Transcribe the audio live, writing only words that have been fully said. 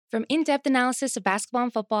From in-depth analysis of basketball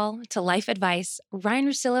and football to life advice, Ryan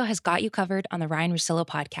Russillo has got you covered on the Ryan Russillo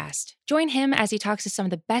podcast. Join him as he talks to some of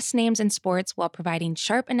the best names in sports while providing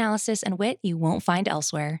sharp analysis and wit you won't find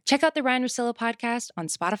elsewhere. Check out the Ryan Russillo podcast on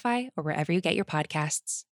Spotify or wherever you get your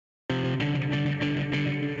podcasts.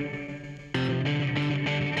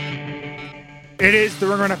 It is the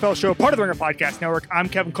Ringer NFL show, part of the Ringer Podcast Network. I'm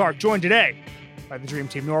Kevin Clark, joined today by the Dream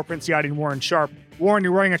Team, Nora Princiotti and Warren Sharp. Warren,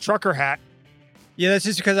 you're wearing a trucker hat. Yeah, that's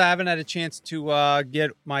just because I haven't had a chance to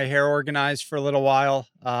get my hair organized for a little while.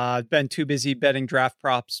 I've been too busy betting draft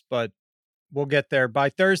props, but we'll get there. By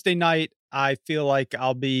Thursday night, I feel like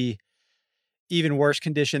I'll be even worse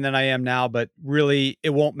condition than I am now, but really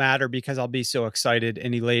it won't matter because I'll be so excited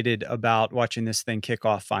and elated about watching this thing kick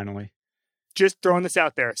off finally. Just throwing this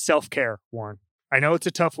out there, self-care, Warren. I know it's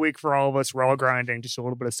a tough week for all of us. We're all grinding, just a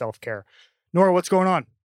little bit of self-care. Nora, what's going on?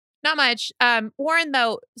 Not much. Warren,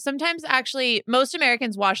 though, sometimes actually most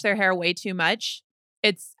Americans wash their hair way too much.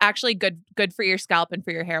 It's actually good for your scalp and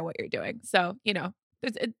for your hair what you're doing. So, you know,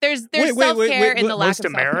 there's self-care in the lack of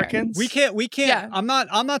Americans? We can't. Yeah. I'm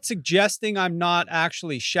not suggesting I'm not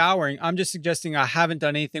actually showering. I'm just suggesting I haven't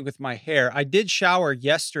done anything with my hair. I did shower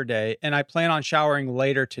yesterday and I plan on showering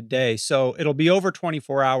later today. So it'll be over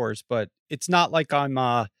 24 hours, but it's not like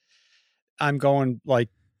I'm going like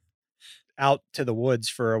out to the woods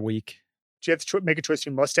for a week. Do you have to make a choice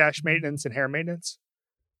between mustache maintenance and hair maintenance?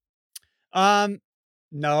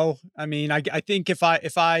 No. I mean, I think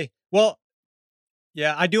well,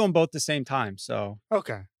 yeah, I do them both at the same time. So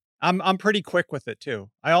okay, I'm pretty quick with it too.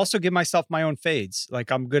 I also give myself my own fades.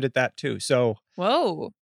 Like I'm good at that too. So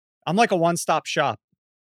whoa, I'm like a one-stop shop.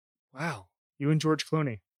 Wow, you and George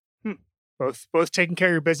Clooney, both taking care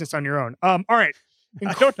of your business on your own. All right,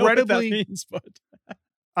 I don't know what that means, but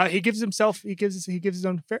he gives his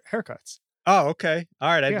own haircuts. Oh, okay, all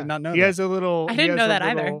right. I did not know. He has a little. I didn't know that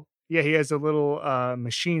either. Yeah, he has a little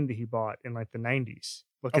machine that he bought in like the 90s.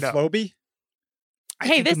 Look it up. Flowbee?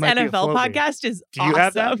 Hey, this NFL podcast is awesome. Do you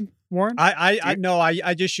have that, Warren?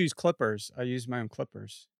 I just use clippers. I use my own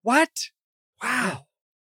clippers. What? Wow. Yeah.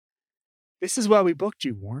 This is why we booked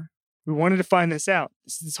you, Warren. We wanted to find this out.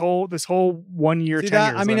 This whole 1 year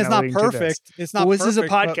tenure. I mean, it's not perfect. It's not. This is a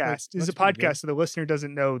podcast. This is a podcast, so the listener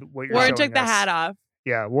doesn't know what you're Warren showing took the hat off.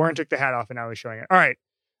 Yeah, Warren took the hat off, and now he's showing it. All right.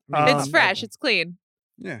 It's fresh. It's clean.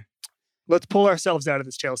 Yeah. Let's pull ourselves out of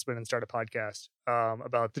this tailspin and start a podcast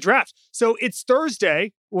about the draft. So it's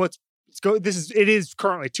Thursday. Well, it is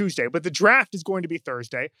currently Tuesday, but the draft is going to be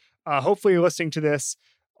Thursday. Hopefully you're listening to this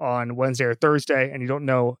on Wednesday or Thursday and you don't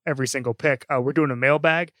know every single pick. We're doing a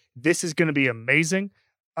mailbag. This is going to be amazing.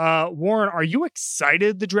 Warren, are you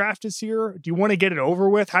excited the draft is here? Do you want to get it over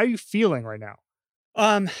with? How are you feeling right now?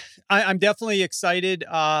 I'm definitely excited.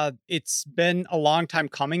 It's been a long time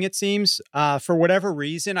coming, it seems. For whatever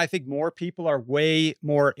reason, I think more people are way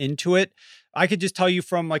more into it. I could just tell you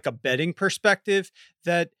from like a betting perspective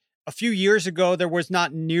that a few years ago, there was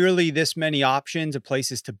not nearly this many options of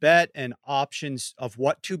places to bet and options of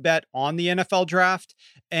what to bet on the NFL draft.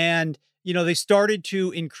 And you know, they started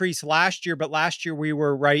to increase last year, but last year we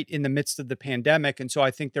were right in the midst of the pandemic. And so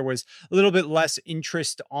I think there was a little bit less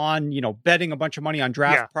interest on, you know, betting a bunch of money on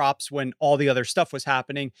draft props when all the other stuff was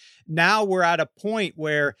happening. Now we're at a point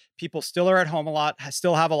where people still are at home a lot,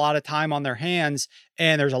 still have a lot of time on their hands,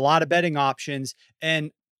 and there's a lot of betting options.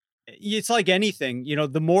 And it's like anything, you know,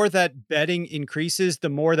 the more that betting increases, the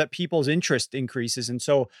more that people's interest increases. And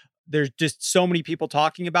so there's just so many people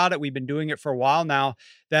talking about it. We've been doing it for a while now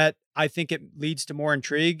that I think it leads to more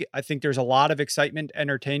intrigue. I think there's a lot of excitement,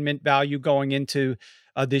 entertainment value going into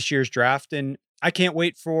this year's draft. And I can't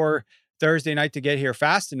wait for Thursday night to get here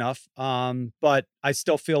fast enough. But I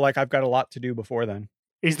still feel like I've got a lot to do before then.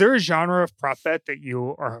 Is there a genre of prop bet that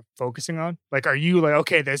you are focusing on? Like, are you like,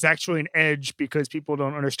 okay, there's actually an edge because people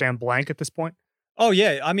don't understand blank at this point? Oh,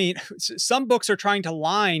 yeah. I mean, some books are trying to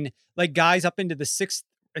line like guys up into the 6th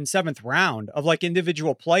and 7th round of like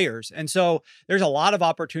individual players. And so there's a lot of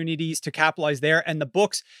opportunities to capitalize there. And the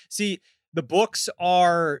books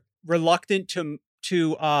are reluctant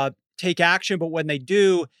to take action, but when they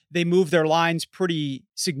do, they move their lines pretty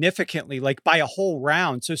significantly, like by a whole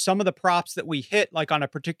round. So some of the props that we hit, like on a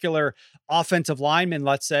particular offensive lineman,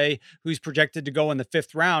 let's say, who's projected to go in the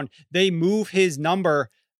 5th round, they move his number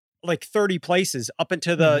like 30 places up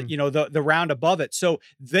into the, you know, the round above it. So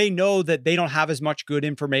they know that they don't have as much good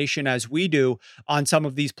information as we do on some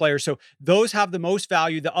of these players. So those have the most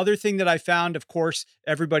value. The other thing that I found, of course,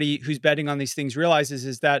 everybody who's betting on these things realizes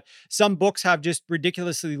is that some books have just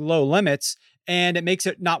ridiculously low limits and it makes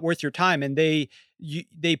it not worth your time. And they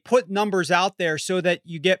they put numbers out there so that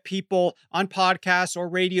you get people on podcasts or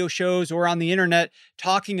radio shows or on the internet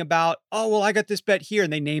talking about, oh, well, I got this bet here,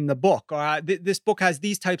 and they name the book, or this book has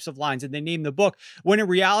these types of lines, and they name the book, when in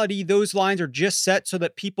reality, those lines are just set so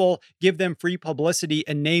that people give them free publicity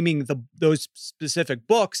and naming those specific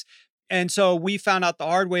books. And so we found out the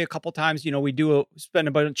hard way a couple times. We spend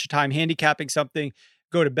a bunch of time handicapping something,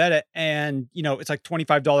 go to bet it, and it's like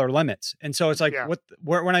 $25 limits. And so it's like,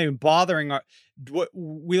 we're not even bothering.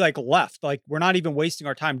 We left, like, we're not even wasting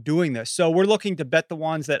our time doing this. So we're looking to bet the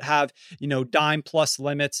ones that have, dime plus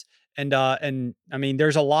limits. And I mean,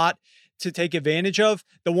 there's a lot to take advantage of.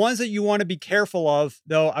 The ones that you want to be careful of,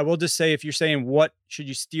 though, I will just say, if you're saying what should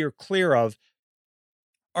you steer clear of,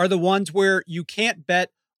 are the ones where you can't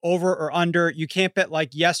bet over or under. You can't bet like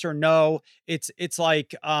yes or no. It's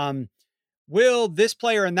like, will this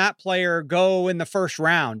player and that player go in the first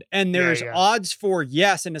round? And there's odds for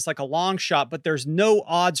yes, and it's like a long shot, but there's no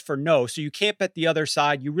odds for no. So you can't bet the other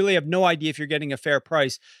side. You really have no idea if you're getting a fair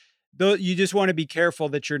price. Though you just want to be careful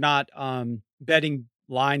that you're not betting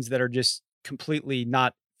lines that are just completely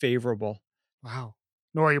not favorable. Wow.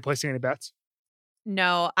 Nora, are you placing any bets?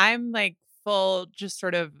 No, I'm like full, just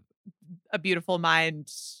sort of a beautiful mind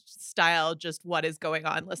style, just what is going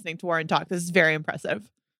on listening to Warren talk. This is very impressive.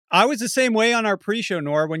 I was the same way on our pre-show,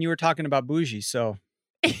 Nora, when you were talking about bougie. So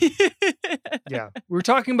yeah, we were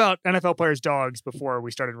talking about NFL players' dogs before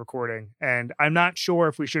we started recording, and I'm not sure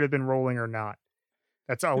if we should have been rolling or not.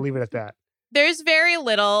 I'll leave it at that. There's very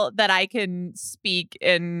little that I can speak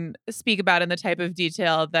about in the type of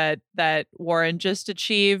detail that Warren just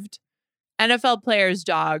achieved. NFL players'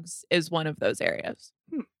 dogs is one of those areas.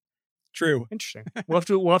 True. Interesting. We'll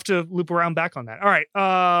have to loop around back on that. All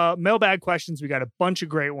right. Mailbag questions. We got a bunch of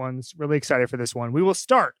great ones. Really excited for this one. We will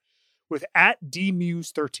start with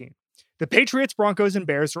 @DMuse13. The Patriots, Broncos, and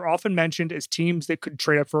Bears are often mentioned as teams that could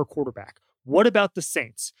trade up for a quarterback. What about the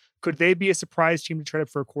Saints? Could they be a surprise team to trade up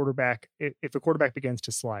for a quarterback if a quarterback begins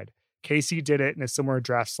to slide? KC did it in a similar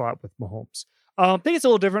draft slot with Mahomes. I think it's a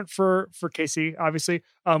little different for KC, obviously.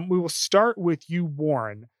 We will start with you,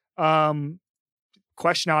 Warren.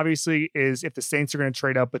 Question obviously is if the Saints are going to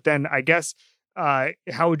trade up, but then I guess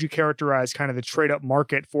how would you characterize kind of the trade up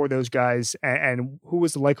market for those guys, and who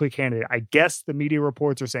was the likely candidate? I guess the media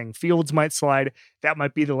reports are saying Fields might slide. That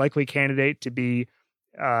might be the likely candidate to be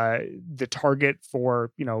the target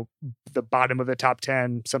for, the bottom of the top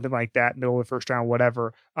 10, something like that, middle of the first round,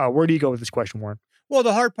 whatever. Where do you go with this question, Warren? Well,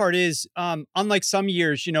 the hard part is, unlike some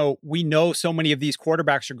years, we know so many of these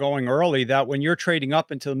quarterbacks are going early that when you're trading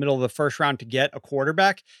up into the middle of the first round to get a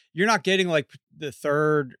quarterback, you're not getting like the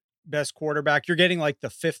third best quarterback. You're getting like the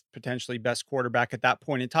fifth potentially best quarterback at that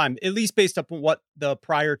point in time, at least based upon what the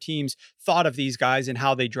prior teams thought of these guys and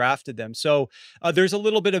how they drafted them. So there's a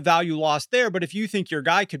little bit of value lost there. But if you think your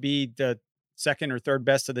guy could be the second or third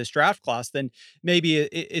best of this draft class, then maybe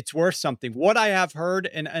it's worth something. What I have heard,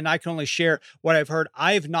 and I can only share what I've heard,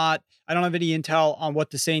 I don't have any intel on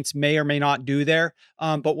what the Saints may or may not do there.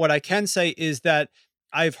 But what I can say is that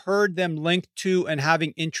I've heard them linked to and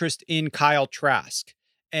having interest in Kyle Trask.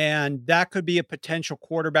 And that could be a potential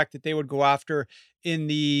quarterback that they would go after in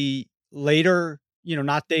the later,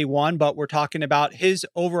 not day one, but we're talking about his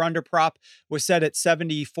over-under prop was set at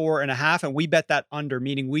 74.5. And we bet that under,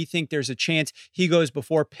 meaning we think there's a chance he goes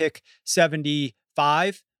before pick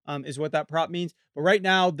 75, is what that prop means. But right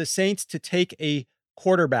now, the Saints to take a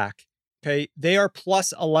quarterback, okay, they are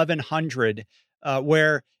plus 1,100,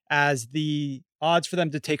 whereas the odds for them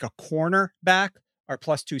to take a cornerback are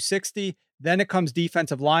plus 260. Then it comes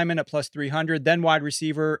defensive lineman at plus 300, then wide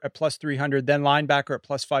receiver at plus 300, then linebacker at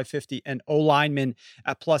plus 550, and O-lineman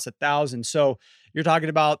at plus 1,000. So you're talking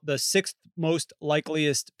about the sixth most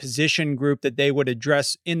likeliest position group that they would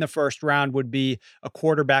address in the first round would be a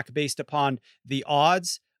quarterback based upon the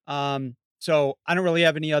odds. So I don't really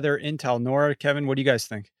have any other intel. Nora, Kevin, what do you guys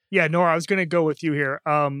think? Yeah, Nora, I was going to go with you here.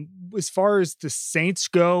 As far as the Saints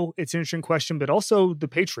go, it's an interesting question, but also the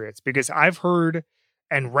Patriots, because I've heard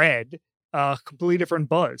and read completely different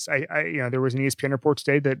buzz. There was an ESPN report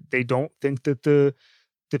today that they don't think that the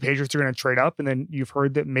Patriots are going to trade up, and then you've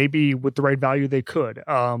heard that maybe with the right value they could.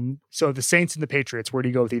 So the Saints and the Patriots, where do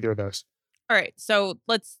you go with either of those? All right, so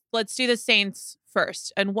let's do the Saints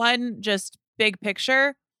first. And one just big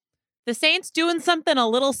picture, the Saints doing something a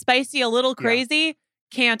little spicy, a little crazy. Yeah.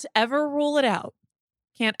 Can't ever rule it out.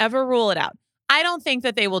 I don't think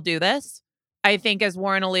that they will do this. I think, as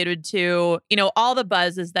Warren alluded to, all the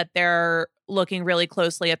buzz is that they're looking really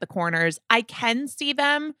closely at the corners. I can see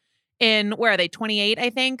them in, where are they, 28,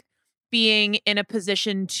 I think, being in a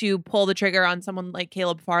position to pull the trigger on someone like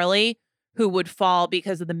Caleb Farley, who would fall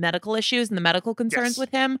because of the medical issues and the medical concerns Yes.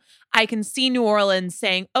 with him. I can see New Orleans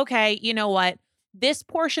saying, okay, you know what? This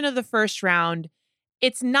portion of the first round,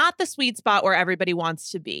 it's not the sweet spot where everybody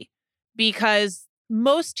wants to be, because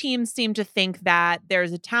most teams seem to think that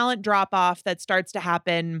there's a talent drop off that starts to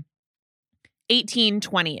happen 18,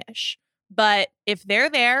 20-ish. But if they're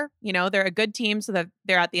there, they're a good team so that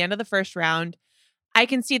they're at the end of the first round, I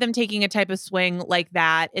can see them taking a type of swing like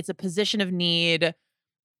that. It's a position of need,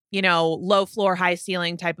 low floor, high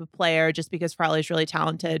ceiling type of player, just because Farley's really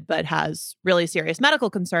talented, but has really serious medical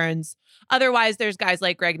concerns. Otherwise, there's guys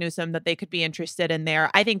like Greg Newsome that they could be interested in there.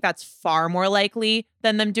 I think that's far more likely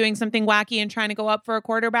than them doing something wacky and trying to go up for a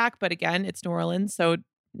quarterback. But again, it's New Orleans, so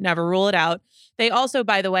never rule it out. They also,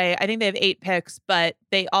 by the way, I think they have 8 picks, but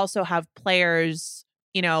they also have players,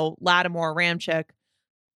 Lattimore, Ramchick.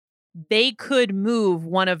 They could move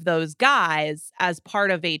one of those guys as part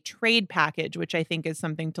of a trade package, which I think is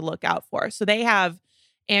something to look out for. So they have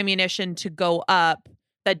ammunition to go up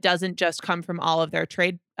that doesn't just come from all of their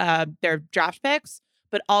their draft picks,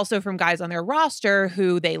 but also from guys on their roster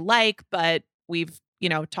who they like, but we've,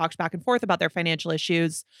 talked back and forth about their financial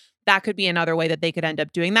issues. That could be another way that they could end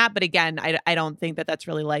up doing that. But again, I don't think that that's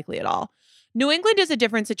really likely at all. New England is a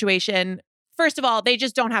different situation. First of all, they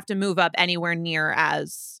just don't have to move up anywhere near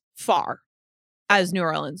as far as New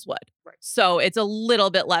Orleans would. Right. So it's a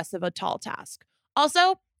little bit less of a tall task.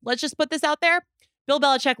 Also, let's just put this out there. Bill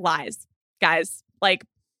Belichick lies, guys.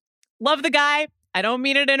 Love the guy. I don't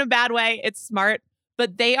mean it in a bad way. It's smart.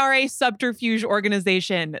 But they are a subterfuge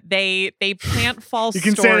organization. They plant false You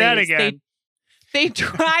can stories. say that again. They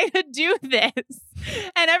try to do this,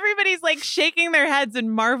 and everybody's shaking their heads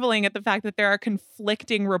and marveling at the fact that there are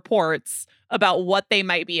conflicting reports about what they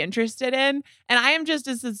might be interested in. And I am just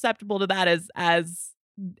as susceptible to that as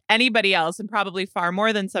anybody else, and probably far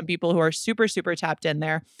more than some people who are super, super tapped in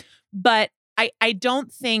there. But I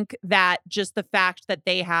don't think that just the fact that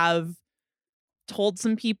they have told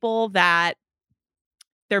some people that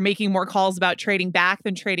they're making more calls about trading back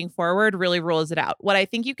than trading forward really rules it out. What I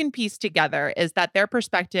think you can piece together is that their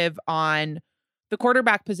perspective on the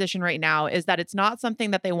quarterback position right now is that it's not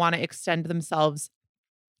something that they want to extend themselves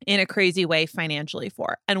in a crazy way financially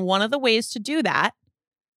for. And one of the ways to do that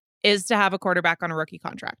is to have a quarterback on a rookie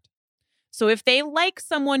contract. So if they like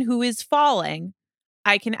someone who is falling,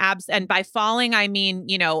 I can and by falling, I mean,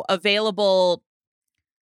 available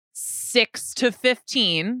 6 to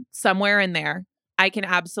 15, somewhere in there, I can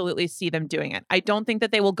absolutely see them doing it. I don't think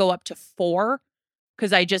that they will go up to 4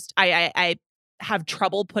 because I have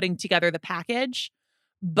trouble putting together the package.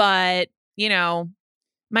 But,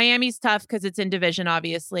 Miami's tough because it's in division,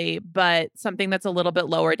 obviously, but something that's a little bit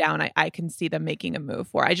lower down, I can see them making a move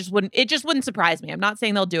for. It just wouldn't surprise me. I'm not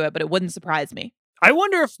saying they'll do it, but it wouldn't surprise me. I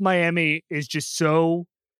wonder if Miami is just so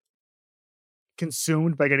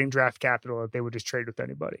consumed by getting draft capital that they would just trade with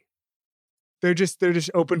anybody. They're just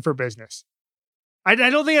open for business. I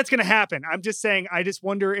don't think that's going to happen. I'm just saying, I just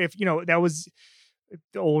wonder if, that was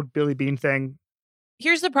the old Billy Bean thing.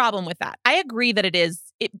 Here's the problem with that. I agree that it is.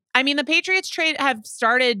 The Patriots have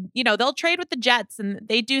started, they'll trade with the Jets and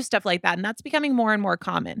they do stuff like that. And that's becoming more and more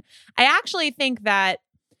common. I actually think that,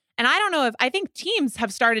 and I don't know I think teams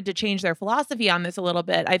have started to change their philosophy on this a little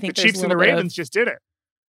bit. I think the Chiefs and the Ravens just did it.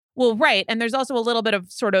 Well, right. And there's also a little bit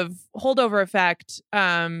of sort of holdover effect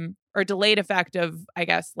or delayed effect of, I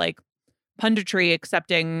guess, punditry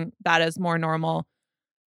accepting that as more normal.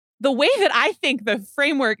 The way that I think the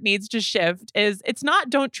framework needs to shift is it's not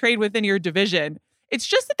don't trade within your division. It's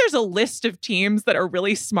just that there's a list of teams that are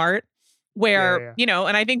really smart where,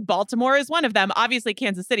 and I think Baltimore is one of them. Obviously,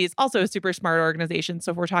 Kansas City is also a super smart organization.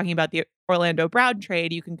 So if we're talking about the Orlando Brown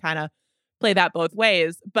trade, you can kind of play that both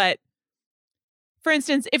ways. But for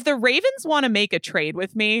instance, if the Ravens want to make a trade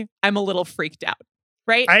with me, I'm a little freaked out.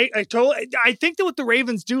 Right. I think that what the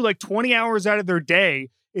Ravens do 20 hours out of their day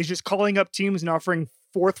is just calling up teams and offering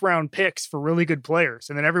 4th round picks for really good players.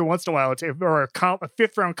 And then every once in a while, or a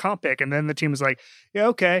 5th round comp pick. And then the team is like, yeah,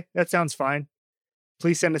 okay, that sounds fine.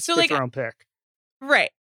 Please send us a 5th round pick.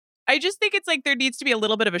 Right. I just think it's there needs to be a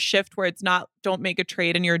little bit of a shift where it's not don't make a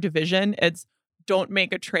trade in your division. It's don't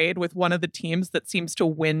make a trade with one of the teams that seems to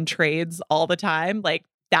win trades all the time.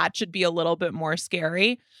 That should be a little bit more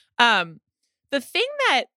scary. One thing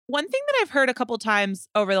that I've heard a couple times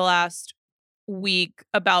over the last week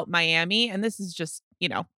about Miami, and this is just,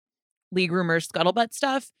 league rumors, scuttlebutt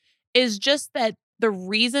stuff, is just that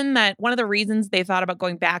one of the reasons they thought about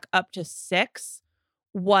going back up to 6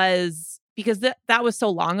 was because that was so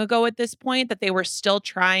long ago at this point that they were still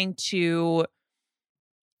trying to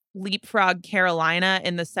leapfrog Carolina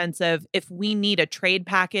in the sense of if we need a trade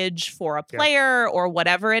package for a player or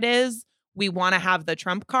whatever it is, we want to have the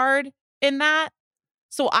trump card in that.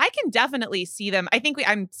 So I can definitely see them. I think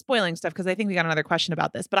I'm spoiling stuff because I think we got another question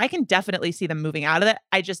about this, but I can definitely see them moving out of it.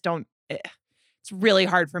 I just don't. It's really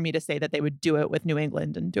hard for me to say that they would do it with New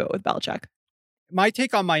England and do it with Belichick. My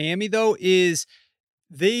take on Miami, though, is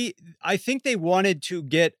I think they wanted to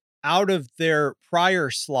get out of their prior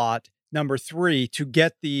slot, number 3, to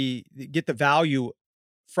get the value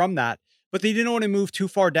from that. But they didn't want to move too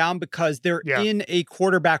far down because they're in a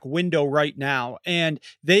quarterback window right now. And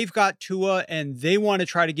they've got Tua, and they want to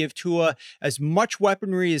try to give Tua as much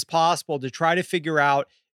weaponry as possible to try to figure out,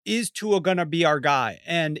 is Tua going to be our guy?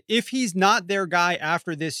 And if he's not their guy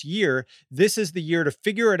after this year, this is the year to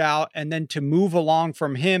figure it out and then to move along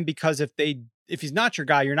from him, because if he's not your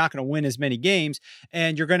guy, you're not going to win as many games,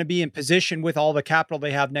 and you're going to be in position with all the capital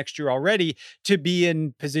they have next year already to be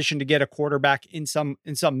in position to get a quarterback in some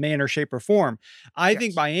manner, shape, or form. I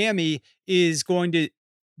think Miami is going to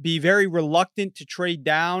be very reluctant to trade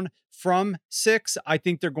down from 6. I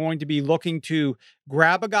think they're going to be looking to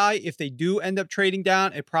grab a guy. If they do end up trading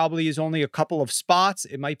down, it probably is only a couple of spots.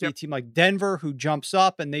 It might be a team like Denver who jumps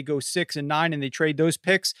up and they go 6 and 9 and they trade those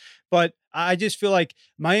picks. But I just feel like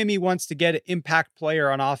Miami wants to get an impact player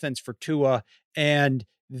on offense for Tua, and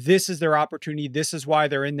this is their opportunity. This is why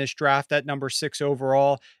they're in this draft at number 6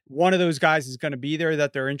 overall. One of those guys is going to be there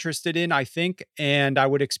that they're interested in, I think, and I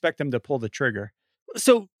would expect them to pull the trigger.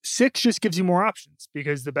 So 6 just gives you more options,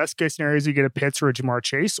 because the best case scenario is you get a Pitts or a Jamar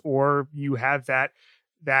Chase, or you have that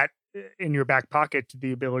in your back pocket,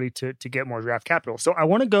 the ability to get more draft capital. So I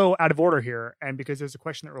want to go out of order here, and because there's a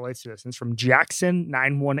question that relates to this, and it's from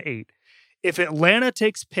Jackson918. If Atlanta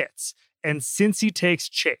takes Pitts and Cincy takes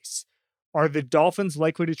Chase, are the Dolphins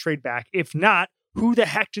likely to trade back? If not, who the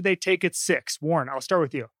heck do they take at 6? Warren, I'll start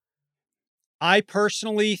with you. I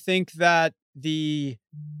personally think that the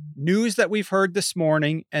news that we've heard this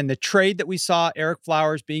morning and the trade that we saw Eric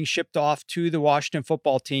Flowers being shipped off to the Washington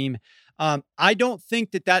football team, I don't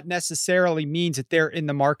think that necessarily means that they're in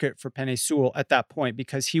the market for Penei Sewell at that point,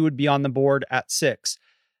 because he would be on the board at 6.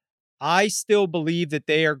 I still believe that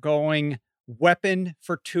they are going weapon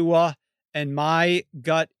for Tua, and my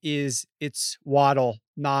gut is it's Waddle,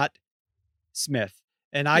 not Smith.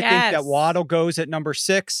 And I think that Waddle goes at number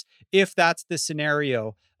 6 if that's the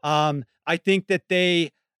scenario. I think that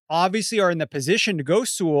they obviously are in the position to go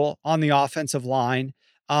Sewell on the offensive line.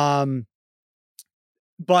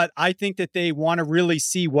 But I think that they want to really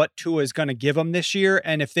see what Tua is going to give them this year.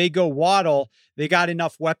 And if they go Waddle, they got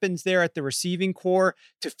enough weapons there at the receiving core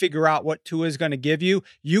to figure out what Tua is going to give you.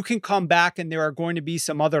 You can come back and there are going to be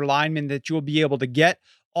some other linemen that you'll be able to get.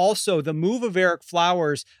 Also, the move of Eric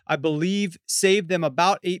Flowers, I believe, saved them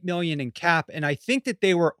about $8 million in cap. And I think that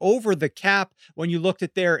they were over the cap when you looked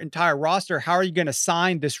at their entire roster. How are you going to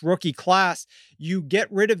sign this rookie class? You get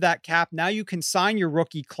rid of that cap. Now you can sign your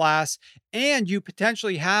rookie class, and you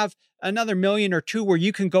potentially have another $1 million or $2 million where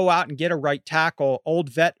you can go out and get a right tackle, old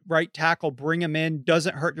vet right tackle, bring him in,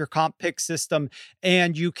 doesn't hurt your comp pick system,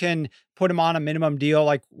 and you can put him on a minimum deal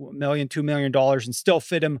like $1 million, $2 million and still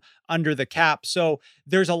fit him under the cap. So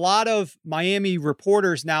there's a lot of Miami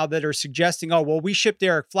reporters now that are suggesting, oh, well, we shipped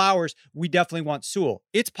Eric Flowers, we definitely want Sewell.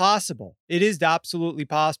 It's possible. It is absolutely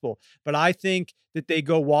possible. But I think that they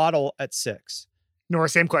go Waddle at 6. Nora,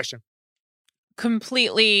 same question.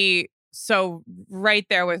 Completely. So right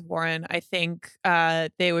there with Warren, I think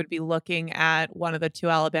they would be looking at one of the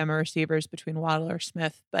 2 Alabama receivers between Waddle or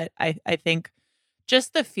Smith. But I think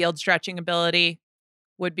just the field stretching ability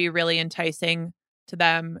would be really enticing to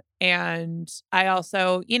them. And I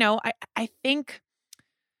also, I think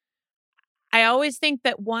I always think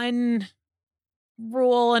that one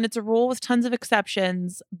rule, and it's a rule with tons of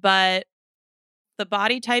exceptions, but the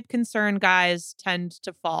body type concern guys tend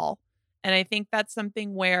to fall. And I think that's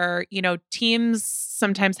something where, teams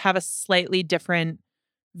sometimes have a slightly different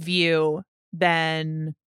view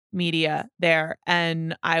than media there.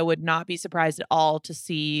 And I would not be surprised at all to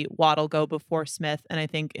see Waddle go before Smith. And I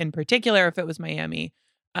think in particular, if it was Miami,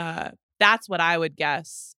 that's what I would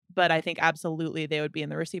guess. But I think absolutely they would be in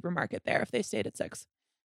the receiver market there if they stayed at 6.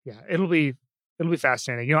 Yeah, it'll be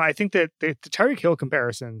fascinating. I think that the Tyreek Hill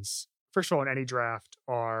comparisons, first of all, in any draft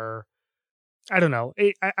are, I don't know.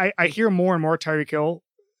 I hear more and more Tyreek Hill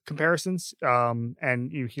comparisons,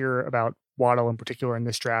 and you hear about Waddle in particular in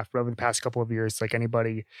this draft. But over the past couple of years, like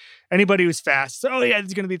anybody who's fast, oh yeah,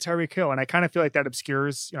 it's going to be Tyreek Hill. And I kind of feel like that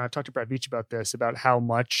obscures. I've talked to Brad Veach about this, about how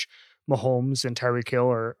much Mahomes and Tyreek Hill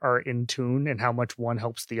are in tune, and how much one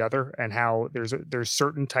helps the other, and how there's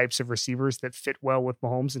certain types of receivers that fit well with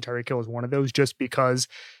Mahomes, and Tyreek Hill is one of those, just because.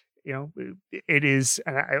 It is,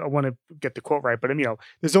 and I want to get the quote right, but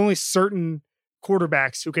there's only certain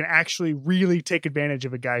quarterbacks who can actually really take advantage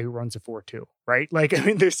of a guy who runs a 4-2, right? Like, I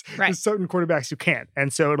mean, there's certain quarterbacks who can't.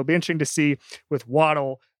 And so it'll be interesting to see with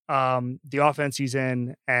Waddle, the offense he's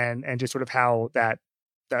in and just sort of how that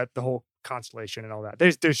the whole constellation and all that.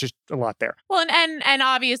 There's just a lot there. Well, and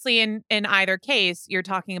obviously in either case, you're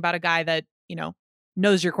talking about a guy that,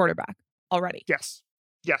 knows your quarterback already.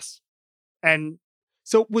 Yes. And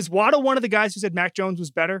so was Waddle one of the guys who said Mac Jones was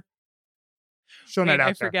better? Showing that out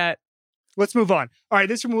I forget. Let's move on. All right,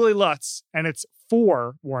 this is from Willie Lutz, and it's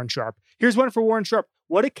for Warren Sharp. Here's one for Warren Sharp.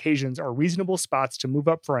 What occasions are reasonable spots to move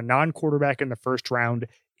up for a non-quarterback in the first round,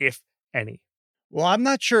 if any? Well, I'm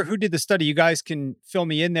not sure who did the study. You guys can fill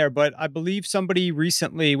me in there, but I believe somebody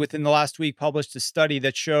recently within the last week published a study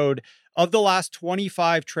that showed of the last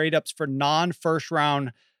 25 trade ups for non-first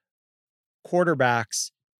round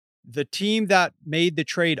quarterbacks, the team that made the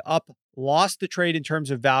trade up lost the trade in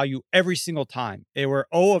terms of value every single time. They were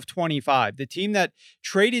 0 of 25. The team that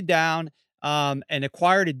traded down and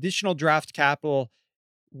acquired additional draft capital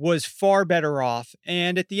was far better off.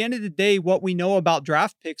 And at the end of the day, what we know about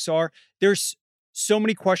draft picks are there's so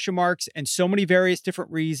many question marks and so many various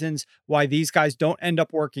different reasons why these guys don't end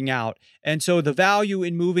up working out. And so the value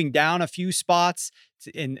in moving down a few spots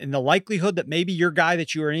in the likelihood that maybe your guy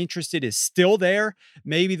that you are interested is still there,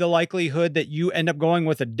 maybe the likelihood that you end up going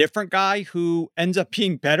with a different guy who ends up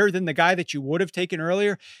being better than the guy that you would have taken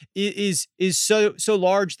earlier is so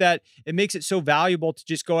large that it makes it so valuable to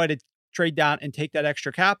just go ahead and trade down and take that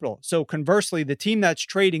extra capital. So conversely, the team that's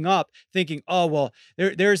trading up thinking, oh, well,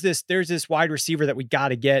 there's this wide receiver that we got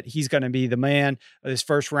to get. He's going to be the man, this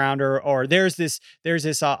first rounder, or there's this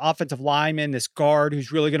offensive lineman, this guard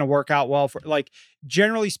who's really going to work out well for, like,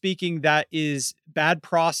 generally speaking, that is bad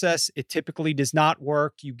process. It typically does not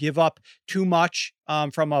work. You give up too much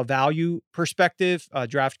from a value perspective,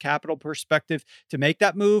 draft capital perspective to make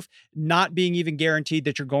that move, not being even guaranteed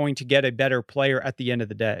that you're going to get a better player at the end of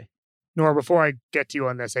the day. Nora, before I get to you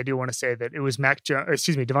on this, I do want to say that it was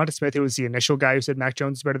Devonta Smith who was the initial guy who said Mac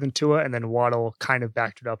Jones is better than Tua, and then Waddle kind of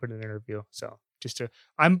backed it up in an interview. So this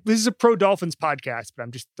is a pro Dolphins podcast, but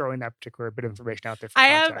I'm just throwing that particular bit of information out there for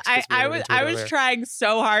context. I was trying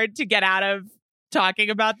so hard to get out of talking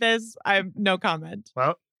about this. I have no comment.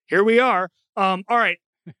 Well, here we are. All right.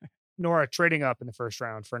 Nora, trading up in the first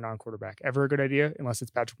round for a non-quarterback, ever a good idea unless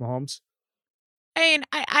it's Patrick Mahomes? I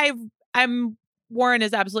mean, I'm Warren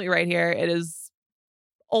is absolutely right here. It is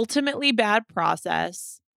ultimately bad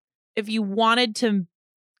process. If you wanted to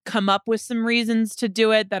come up with some reasons to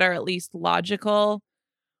do it that are at least logical,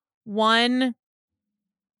 one,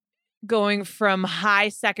 going from high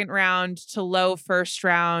second round to low first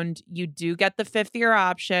round, you do get the fifth year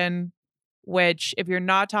option, which if you're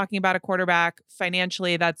not talking about a quarterback,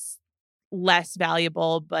 financially that's less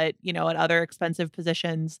valuable, but at other expensive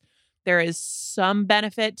positions, there is some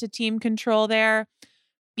benefit to team control there.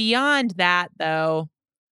 Beyond that, though,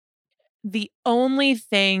 the only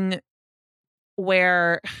thing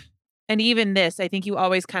where, and even this, I think you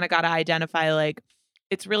always kind of got to identify, like,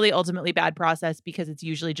 it's really ultimately bad process because it's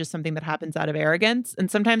usually just something that happens out of arrogance. And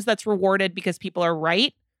sometimes that's rewarded because people are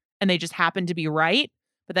right and they just happen to be right.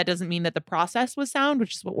 But that doesn't mean that the process was sound,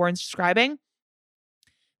 which is what Warren's describing.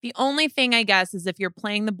 The only thing, I guess, is if you're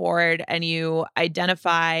playing the board and you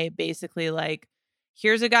identify basically like,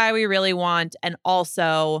 here's a guy we really want, and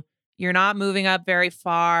also you're not moving up very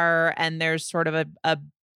far and there's sort of a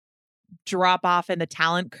drop off in the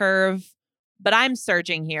talent curve, but I'm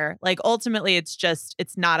surging here. Like, ultimately, it's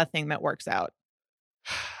not a thing that works out.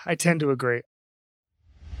 I tend to agree.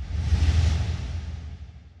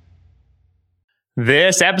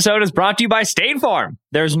 This episode is brought to you by State Farm.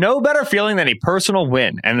 There's no better feeling than a personal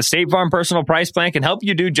win, and the State Farm Personal Price Plan can help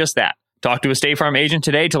you do just that. Talk to a State Farm agent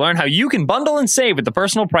today to learn how you can bundle and save with the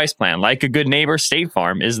Personal Price Plan. Like a good neighbor, State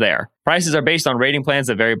Farm is there. Prices are based on rating plans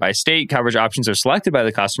that vary by state. Coverage options are selected by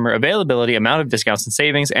the customer. Availability, amount of discounts and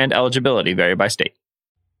savings, and eligibility vary by state.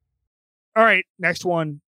 All right, next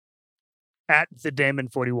one at the Damon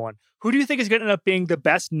 41. Who do you think is going to end up being the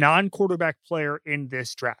best non-quarterback player in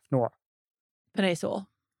this draft, Nora? Penei Sewell.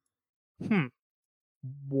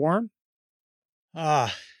 Warren?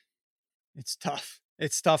 It's tough.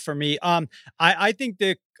 It's tough for me. I think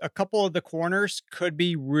that a couple of the corners could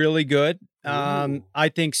be really good. I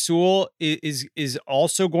think Sewell is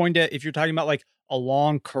also going to, if you're talking about like a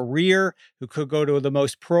long career, who could go to the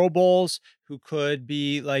most Pro Bowls, who could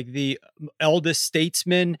be like the eldest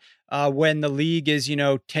statesman when the league is,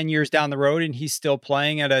 10 years down the road and he's still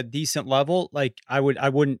playing at a decent level. Like I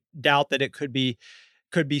wouldn't doubt that it could be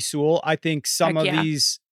Sewell. I think some of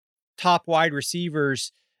these top wide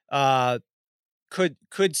receivers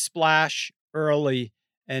could splash early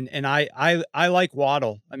And I like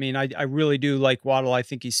Waddle. I mean, I really do like Waddle. I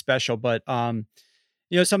think he's special, but some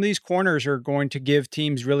of these corners are going to give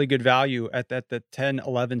teams really good value at the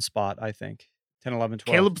 10-11 spot, I think. 10-11-12.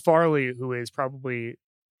 Caleb Farley, who is probably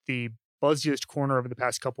the buzziest corner over the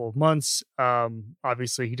past couple of months.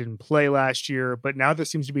 Obviously, he didn't play last year, but now there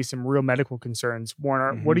seems to be some real medical concerns.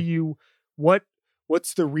 Warner,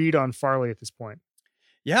 what's the read on Farley at this point?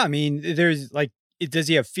 Yeah, I mean, there's like, does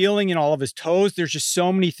he have feeling in all of his toes? There's just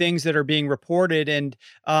so many things that are being reported. And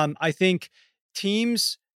I think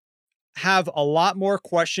teams have a lot more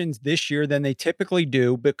questions this year than they typically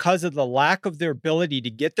do because of the lack of their ability to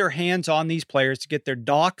get their hands on these players, to get their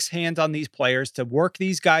docs hands on these players, to work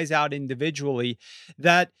these guys out individually.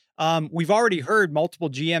 That we've already heard multiple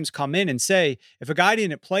GMs come in and say, if a guy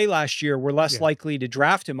didn't play last year, we're less likely to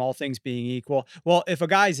draft him, all things being equal. Well, if a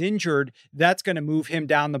guy's injured, that's going to move him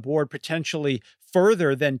down the board potentially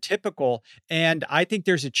further than typical. And I think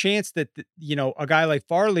there's a chance that, a guy like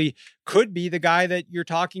Farley could be the guy that you're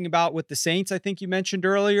talking about with the Saints. I think you mentioned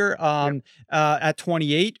earlier at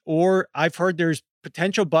 28, or I've heard there's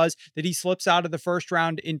potential buzz that he slips out of the first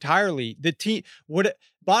round entirely.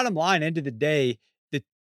 Bottom line, end of the day, the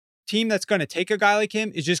team that's going to take a guy like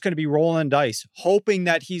him is just going to be rolling dice, hoping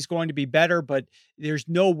that he's going to be better, but there's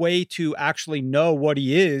no way to actually know what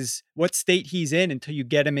he is, what state he's in until you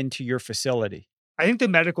get him into your facility. I think the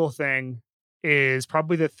medical thing is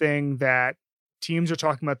probably the thing that teams are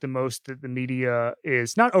talking about the most, that the media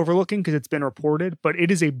is not overlooking because it's been reported, but it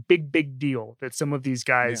is a big, big deal that some of these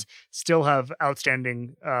guys still have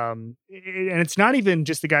outstanding. And it's not even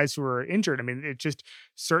just the guys who are injured. I mean, it's just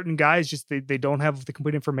certain guys, they don't have the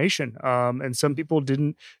complete information. And some people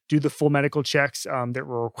didn't do the full medical checks that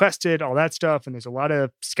were requested, all that stuff. And there's a lot of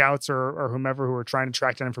scouts or whomever who are trying to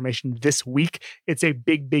track down information this week. It's a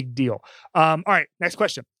big, big deal. All right, next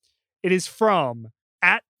question. It is from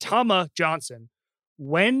 @Tama Johnson.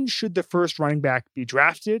 When should the first running back be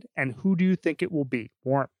drafted, and who do you think it will be?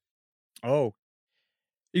 Warren. Oh,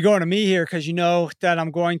 you're going to me here because you know that I'm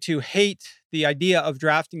going to hate the idea of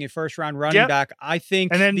drafting a first round running back. I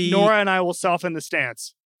think, and then Nora and I will soften the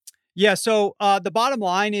stance. Yeah. So the bottom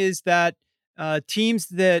line is that teams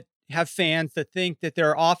that have fans that think that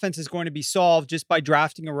their offense is going to be solved just by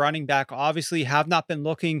drafting a running back obviously have not been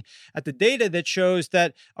looking at the data that shows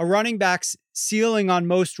that a running back's ceiling on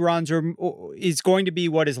most runs is going to be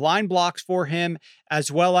what his line blocks for him,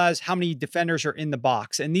 as well as how many defenders are in the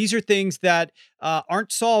box. And these are things that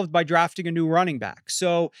aren't solved by drafting a new running back.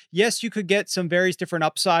 So yes, you could get some various different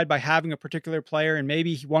upside by having a particular player, and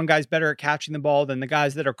maybe one guy's better at catching the ball than the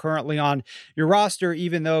guys that are currently on your roster,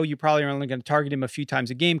 even though you probably are only going to target him a few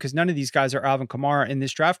times a game because none of these guys are Alvin Kamara in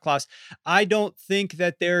this draft class. I don't think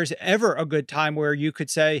that there's ever a good time where you could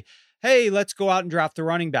say, hey, let's go out and draft the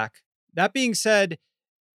running back. That being said,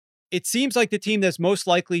 it seems like the team that's most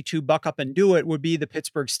likely to buck up and do it would be the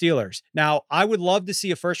Pittsburgh Steelers. Now, I would love to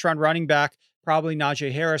see a first-round running back, probably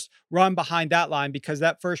Najee Harris, run behind that line because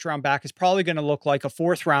that first-round back is probably going to look like a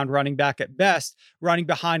fourth-round running back at best, running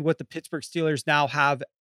behind what the Pittsburgh Steelers now have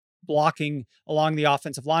blocking along the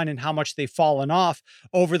offensive line and how much they've fallen off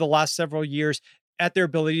over the last several years at their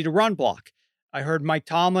ability to run block. I heard Mike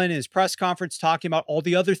Tomlin in his press conference talking about all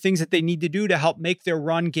the other things that they need to do to help make their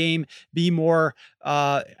run game be more,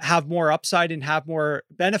 have more upside and have more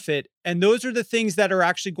benefit. And those are the things that are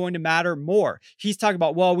actually going to matter more. He's talking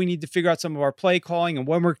about, well, we need to figure out some of our play calling and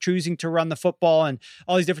when we're choosing to run the football and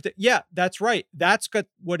all these different things. Yeah, that's right. That's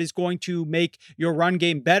what is going to make your run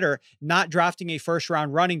game better, not drafting a first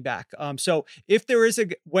round running back. So if there is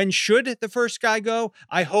when should the first guy go,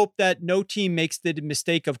 I hope that no team makes the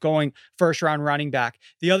mistake of going first round running back.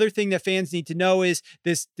 The other thing that fans need to know is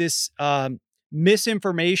this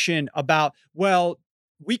misinformation about, well,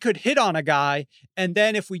 we could hit on a guy, and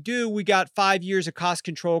then if we do, we got 5 years of cost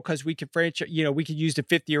control because we could franchise, we could use the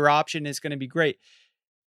 50-year option. It's going to be great.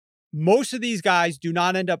 Most of these guys do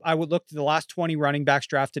not end up. I would look to the last 20 running backs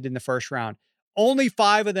drafted in the first round. Only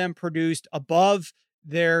 5 of them produced above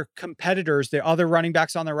their competitors, the other running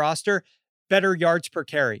backs on their roster, better yards per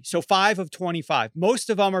carry. So 5 of 25.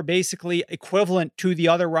 Most of them are basically equivalent to the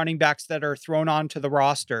other running backs that are thrown onto the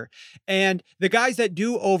roster. And the guys that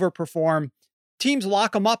do overperform, teams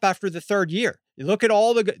lock them up after the third year. You look at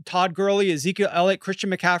all the Todd Gurley, Ezekiel Elliott, Christian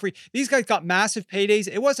McCaffrey. These guys got massive paydays.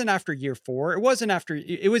 It wasn't after year 4. It wasn't after.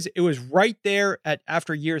 It was right there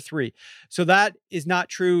after year 3. So that is not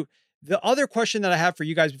true. The other question that I have for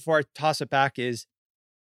you guys before I toss it back is,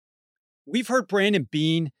 we've heard Brandon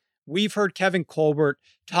Beane, we've heard Kevin Colbert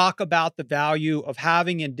talk about the value of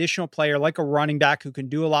having an additional player like a running back who can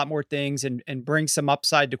do a lot more things and bring some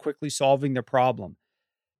upside to quickly solving the problem.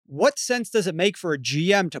 what sense does it make for a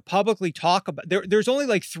GM to publicly talk about there's only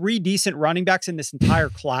like 3 decent running backs in this entire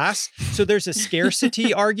class. So there's a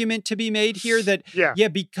scarcity argument to be made here that,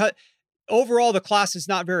 because overall the class is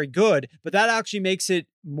not very good, but that actually makes it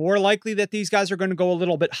more likely that these guys are going to go a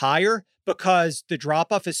little bit higher because the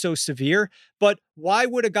drop-off is so severe. But why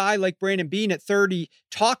would a guy like Brandon Beane at 30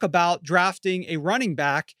 talk about drafting a running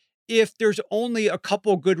back if there's only a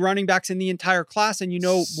couple good running backs in the entire class and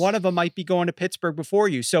one of them might be going to Pittsburgh before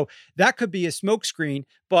you? So that could be a smokescreen.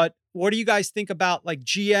 But what do you guys think about like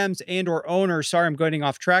GMs and or owners, sorry, I'm getting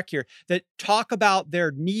off track here, that talk about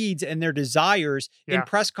their needs and their desires in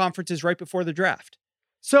press conferences right before the draft?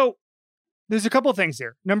 So there's a couple of things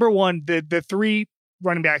here. Number one, the 3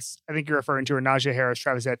 running backs I think you're referring to are Najee Harris,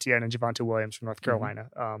 Travis Etienne, and Javonte Williams from North Carolina.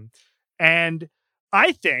 And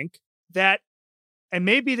I think that, and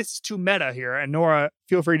maybe this is too meta here, and Nora,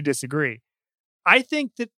 feel free to disagree. I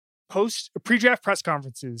think that pre-draft press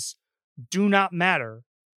conferences do not matter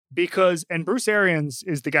because, and Bruce Arians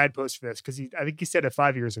is the guidepost for this because I think he said it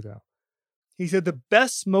 5 years ago. He said the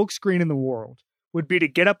best smokescreen in the world would be to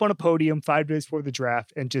get up on a podium 5 days before the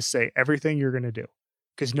draft and just say everything you're going to do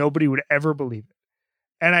because nobody would ever believe it.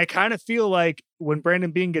 And I kind of feel like when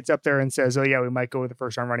Brandon Beane gets up there and says, oh yeah, we might go with the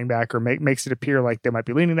first round running back or makes it appear like they might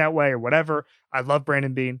be leaning that way or whatever. I love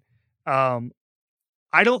Brandon Beane. I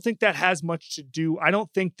don't think that has much to do. I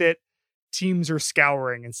don't think that teams are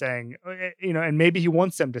scouring and saying, and maybe he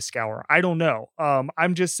wants them to scour. I don't know.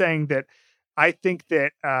 I'm just saying that I think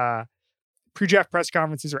that pre-draft press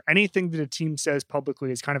conferences or anything that a team says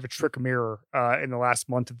publicly is kind of a trick mirror in the last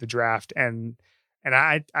month of the draft. And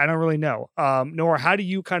I don't really know. Nora, how do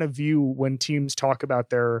you kind of view when teams talk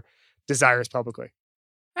about their desires publicly?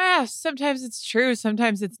 Sometimes it's true.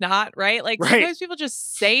 Sometimes it's not, right? Like sometimes people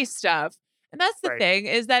just say stuff. And that's the thing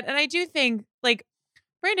is that, and I do think like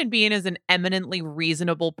Brandon Beane is an eminently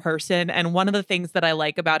reasonable person. And one of the things that I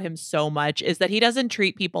like about him so much is that he doesn't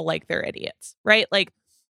treat people like they're idiots, right? Like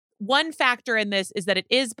one factor in this is that it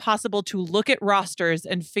is possible to look at rosters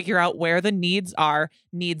and figure out where the needs are.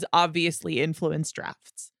 Needs obviously influence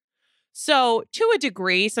drafts. So to a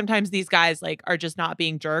degree, sometimes these guys like are just not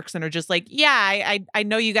being jerks and are just like, yeah, I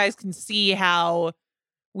know you guys can see how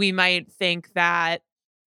we might think that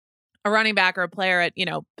a running back or a player at,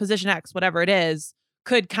 position X, whatever it is,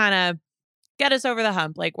 could kind of get us over the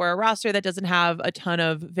hump. Like we're a roster that doesn't have a ton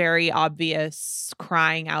of very obvious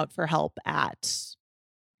crying out for help at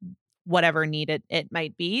whatever need it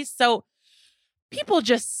might be. So people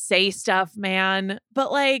just say stuff, man.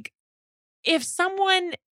 But like, if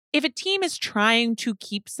a team is trying to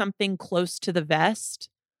keep something close to the vest,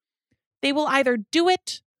 they will either do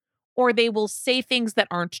it or they will say things that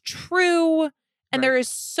aren't true. And there is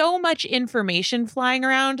so much information flying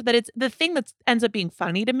around that it's the thing that ends up being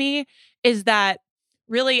funny to me is that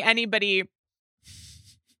really anybody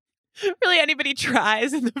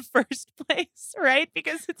tries in the first place, right?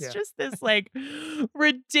 Because it's just this like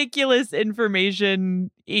ridiculous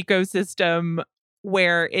information ecosystem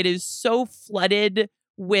where it is so flooded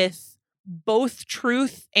with both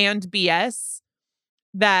truth and BS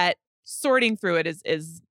that sorting through it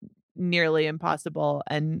is nearly impossible.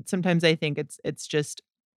 And sometimes I think it's just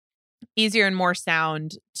easier and more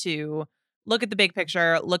sound to look at the big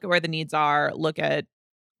picture, look at where the needs are, look at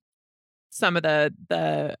some of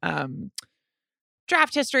the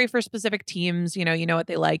draft history for specific teams. You know what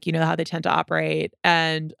they like, how they tend to operate.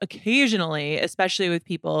 And occasionally, especially with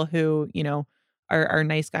people who, are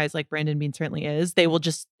nice guys like Brandon Beane certainly is, they will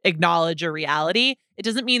just acknowledge a reality. It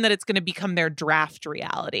doesn't mean that it's going to become their draft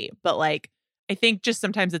reality, but like, I think just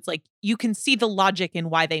sometimes it's like you can see the logic in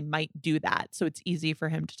why they might do that. So it's easy for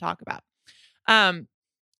him to talk about.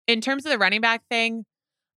 In terms of the running back thing,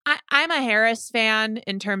 I'm a Harris fan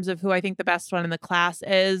in terms of who I think the best one in the class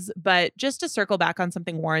is. But just to circle back on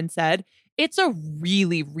something Warren said, it's a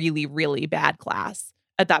really, really, really bad class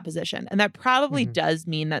at that position. And that probably does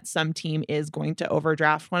mean that some team is going to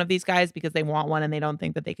overdraft one of these guys because they want one and they don't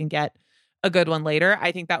think that they can get a good one later.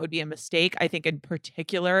 I think that would be a mistake. I think in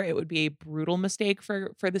particular, it would be a brutal mistake for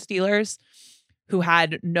the Steelers, who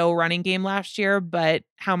had no running game last year. But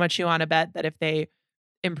how much you want to bet that if they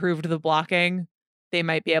improved the blocking, they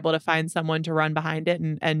might be able to find someone to run behind it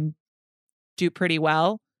and do pretty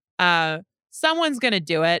well. Someone's going to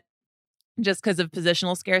do it just because of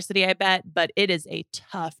positional scarcity, I bet. But it is a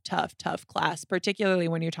tough class, particularly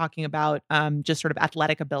when you're talking about just sort of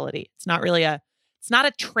athletic ability. It's not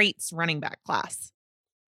a traits running back class.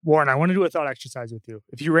 Warren, I want to do a thought exercise with you.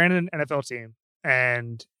 If you ran an NFL team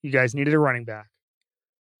and you guys needed a running back,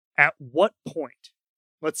 at what point,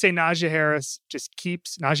 let's say Najee Harris just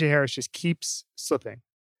keeps slipping.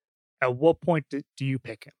 at what point do you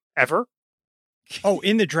pick him? Ever? Oh,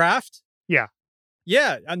 in the draft? Yeah.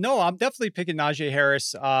 Yeah. No, I'm definitely picking Najee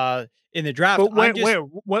Harris in the draft.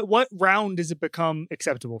 But what round does it become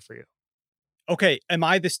acceptable for you? Okay. Am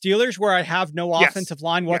I the Steelers where I have no offensive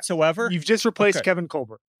line whatsoever? You've just replaced Kevin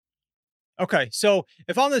Colbert. Okay. So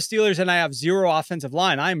if I'm the Steelers and I have zero offensive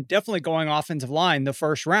line, I'm definitely going offensive line the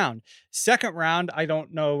first round. Second round, I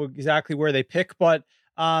don't know exactly where they pick, but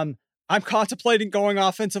I'm contemplating going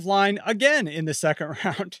offensive line again in the second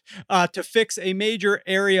round to fix a major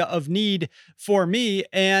area of need for me.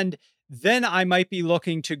 And then I might be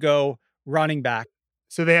looking to go running back.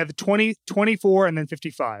 So they have the 20, 24, and then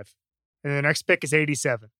 55. And the next pick is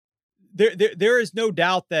 87. There is no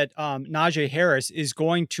doubt that Najee Harris is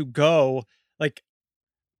going to go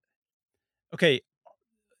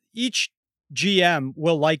each GM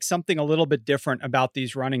will like something a little bit different about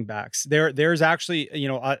these running backs. There's actually,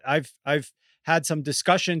 I've had some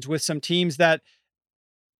discussions with some teams that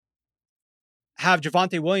have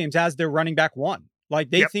Javonte Williams as their running back one. Like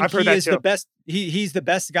they think he is the best. He's the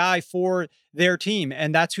best guy for their team.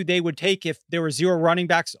 And that's who they would take if there were zero running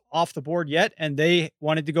backs off the board yet. And they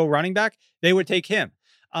wanted to go running back, they would take him.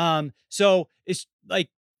 So it's like,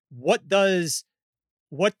 what does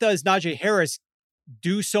Najee Harris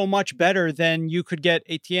do so much better than you could get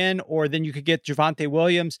Etienne or than you could get Javonte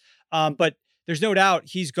Williams? But there's no doubt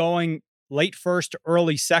he's going late first,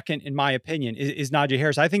 early second, in my opinion, is Najee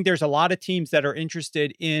Harris. I think there's a lot of teams that are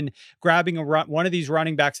interested in grabbing one of these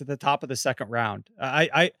running backs at the top of the second round.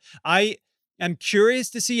 I am curious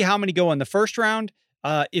to see how many go in the first round,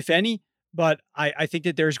 if any, but I think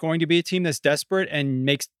that there's going to be a team that's desperate and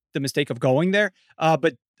makes the mistake of going there.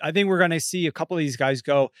 But I think we're going to see a couple of these guys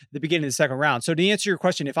go at the beginning of the second round. So to answer your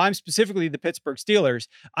question, if I'm specifically the Pittsburgh Steelers,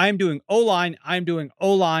 I'm doing O-line,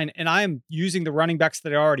 and I am using the running backs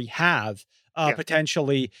that I already have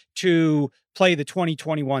potentially to play the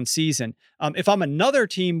 2021 season. If I'm another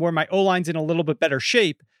team where my O-line's in a little bit better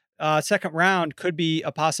shape, second round could be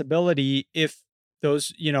a possibility if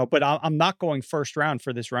those, but I'm not going first round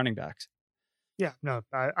for this running backs. Yeah, no,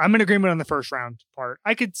 I'm in agreement on the first round part.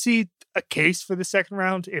 I could see a case for the second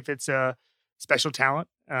round if it's a special talent.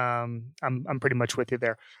 I'm pretty much with you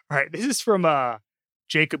there. All right, this is from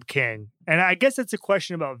Jacob King, and I guess it's a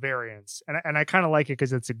question about variance, and I kind of like it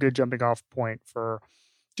because it's a good jumping off point for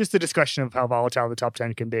just the discussion of how volatile the top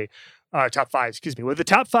 10 can be. Top 5, excuse me. With the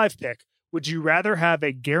top 5 pick, would you rather have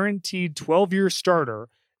a guaranteed 12-year starter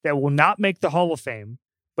that will not make the Hall of Fame,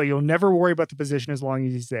 but you'll never worry about the position as long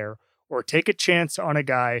as he's there, or take a chance on a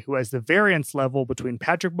guy who has the variance level between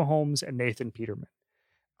Patrick Mahomes and Nathan Peterman?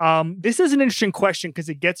 This is an interesting question because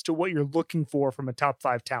it gets to what you're looking for from a top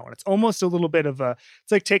 5 talent. It's almost a little bit of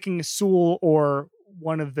it's like taking a Sewell or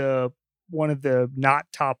one of the not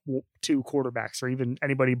top 2 quarterbacks, or even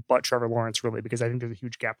anybody but Trevor Lawrence, really, because I think there's a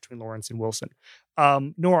huge gap between Lawrence and Wilson.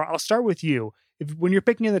 Nora, I'll start with you. When you're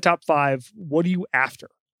picking in the top 5, what are you after?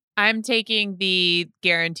 I'm taking the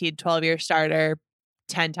guaranteed 12-year starter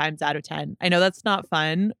 10 times out of 10. I know that's not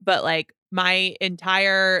fun, but like my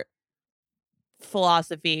entire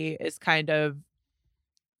philosophy is kind of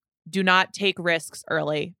do not take risks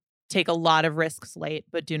early. Take a lot of risks late,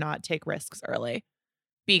 but do not take risks early,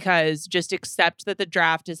 because just accept that the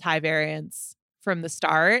draft is high variance from the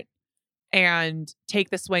start and take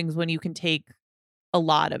the swings when you can take a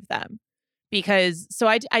lot of them. Because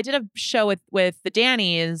I did a show with the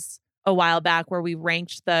Dannies a while back where we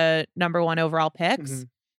ranked the number 1 overall picks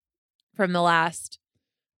from the last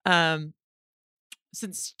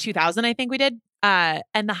since 2000, I think we did.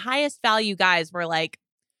 And the highest value guys were like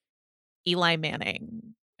Eli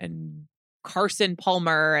Manning and Carson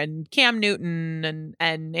Palmer and Cam Newton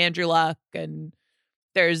and Andrew Luck. And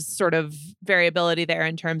there's sort of variability there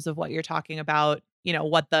in terms of what you're talking about,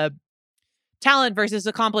 what the talent versus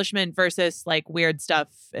accomplishment versus like weird stuff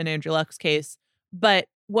in Andrew Luck's case. But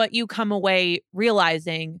what you come away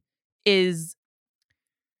realizing is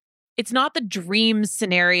it's not the dream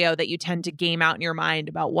scenario that you tend to game out in your mind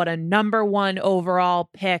about what a number 1 overall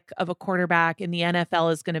pick of a quarterback in the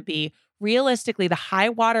NFL is going to be. Realistically, the high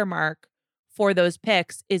watermark for those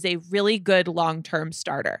picks is a really good long-term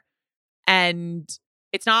starter. And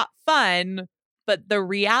it's not fun, but the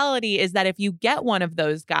reality is that if you get one of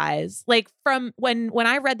those guys, like from when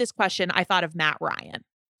I read this question, I thought of Matt Ryan,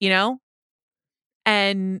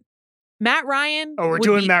 and Matt Ryan. Oh, we're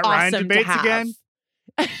doing Matt Ryan debates again?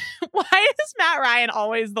 Why is Matt Ryan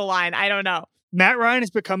always the line? I don't know. Matt Ryan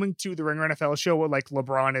is becoming to the Ringer NFL show what like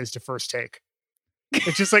LeBron is to First Take.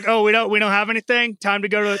 It's just like, oh, we don't have anything. Time to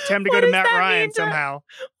go to Matt Ryan somehow.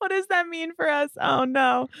 What does that mean for us? Oh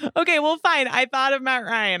no. Okay, well, fine. I thought of Matt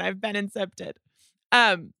Ryan. I've been incepted.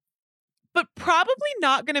 but probably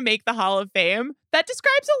not going to make the Hall of Fame. That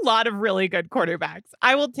describes a lot of really good quarterbacks.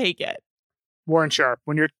 I will take it. Warren Sharp,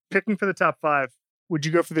 when you're picking for the top 5, would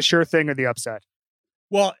you go for the sure thing or the upside?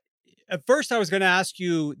 Well, at first I was going to ask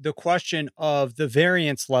you the question of the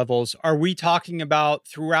variance levels. Are we talking about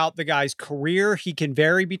throughout the guy's career, he can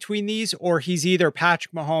vary between these, or he's either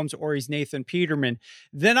Patrick Mahomes or he's Nathan Peterman?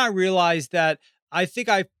 Then I realized that I think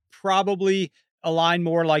I probably align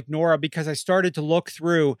more like Nora, because I started to look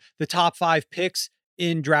through the top 5 picks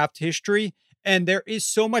in draft history. And there is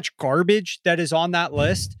so much garbage that is on that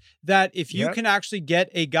list that if you can actually get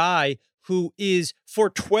a guy who is for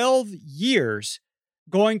 12 years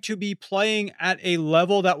going to be playing at a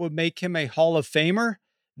level that would make him a Hall of Famer,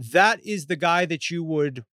 that is the guy that you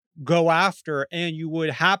would go after, and you would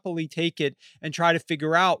happily take it and try to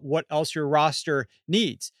figure out what else your roster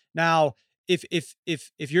needs. Now, if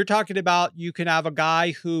you're talking about, you can have a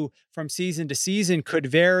guy who from season to season could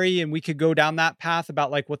vary, and we could go down that path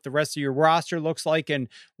about like what the rest of your roster looks like and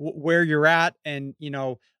where you're at. And,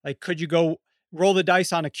 like, could you go roll the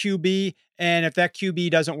dice on a QB? And if that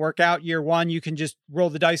QB doesn't work out year 1, you can just roll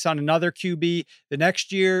the dice on another QB the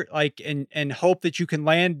next year, like, and hope that you can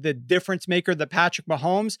land the difference maker, the Patrick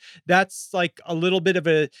Mahomes. That's like a little bit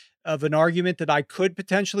of an argument that I could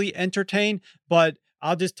potentially entertain, but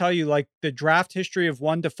I'll just tell you, like, the draft history of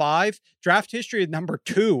 1 to 5, draft history of number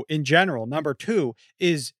 2 in general, number 2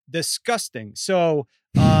 is disgusting. So,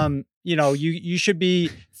 you should be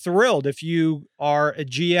thrilled if you are a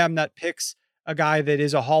GM that picks a guy that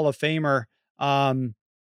is a Hall of Famer, and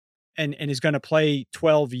is going to play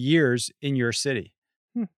 12 years in your city.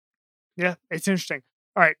 Yeah, it's interesting.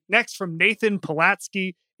 All right, next from Nathan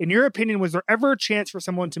Pulatsky. In your opinion, was there ever a chance for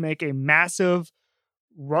someone to make a massive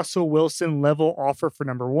Russell Wilson level offer for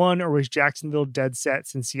number 1, or was Jacksonville dead set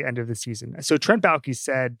since the end of the season? So Trent Baalke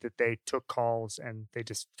said that they took calls and they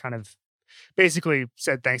just kind of basically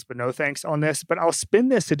said thanks but no thanks on this. But I'll spin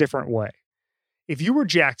this a different way. If you were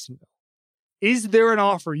Jacksonville, is there an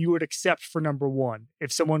offer you would accept for number 1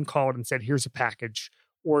 if someone called and said, here's a package,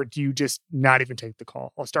 or do you just not even take the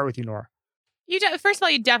call? I'll start with you, Nora. First of all,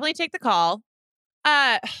 you definitely take the call.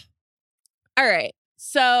 All right.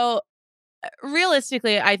 So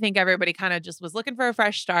realistically, I think everybody kind of just was looking for a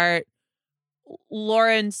fresh start.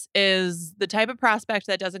 Lawrence is the type of prospect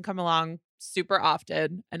that doesn't come along super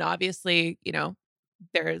often. And obviously,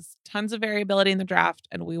 there's tons of variability in the draft,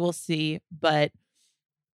 and we will see. But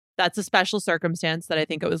that's a special circumstance that I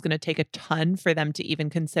think it was going to take a ton for them to even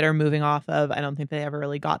consider moving off of. I don't think they ever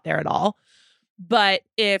really got there at all. But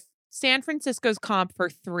if San Francisco's comp for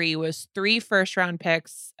 3 was 3 first-round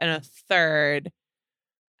picks and a third,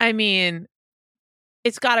 I mean,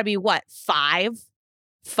 it's got to be what, 5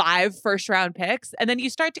 first-round picks? And then you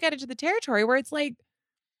start to get into the territory where it's like,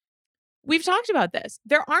 we've talked about this.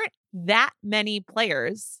 There aren't that many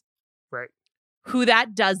players, right, who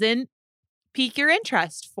that doesn't pique your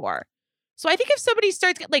interest for. So I think if somebody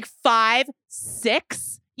starts getting like 5,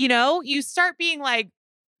 6, you start being like,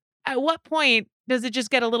 at what point does it just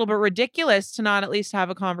get a little bit ridiculous to not at least have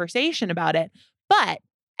a conversation about it?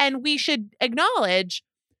 And we should acknowledge,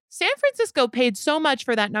 San Francisco paid so much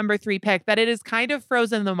for that number 3 pick that it has kind of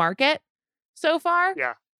frozen the market so far.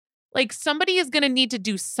 Yeah. Like, somebody is going to need to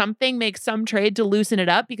do something, make some trade to loosen it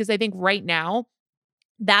up, because I think right now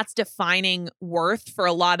that's defining worth for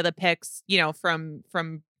a lot of the picks, from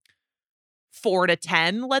 4 to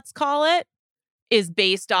 10, let's call it, is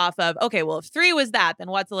based off of, okay, well, if 3 was that, then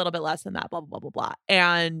what's a little bit less than that, blah, blah, blah, blah, blah.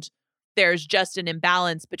 And there's just an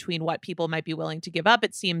imbalance between what people might be willing to give up,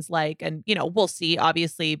 it seems like. And, we'll see.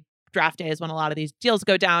 Obviously, draft day is when a lot of these deals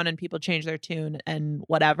go down and people change their tune and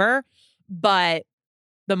whatever. But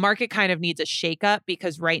the market kind of needs a shakeup,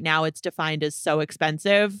 because right now it's defined as so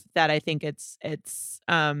expensive that I think it's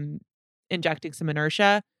injecting some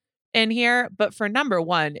inertia in here. But for number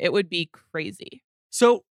 1, it would be crazy.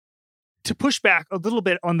 So to push back a little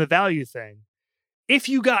bit on the value thing, if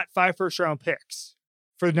you got 5 first-round picks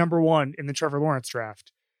for number 1 in the Trevor Lawrence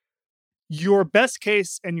draft, your best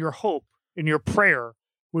case and your hope and your prayer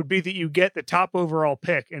would be that you get the top overall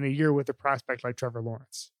pick in a year with a prospect like Trevor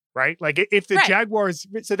Lawrence, right? Like, if the Jaguars,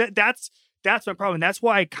 so that's my problem. That's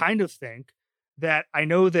why I kind of think that, I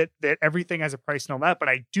know that everything has a price and all that, but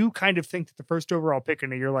I do kind of think that the first overall pick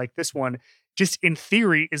in a year like this one, just in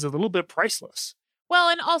theory, is a little bit priceless. Well,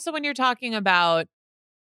 and also when you're talking about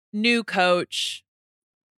new coach,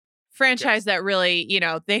 franchise that really,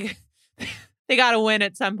 they got to win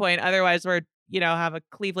at some point. Otherwise, we're, have a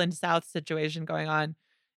Cleveland South situation going on.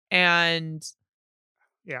 And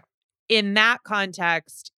yeah, in that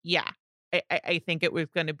context, I think it was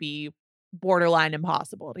going to be borderline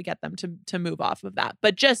impossible to get them to move off of that.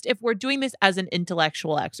 But just if we're doing this as an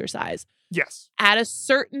intellectual exercise, yes, at a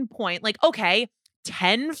certain point, like, okay,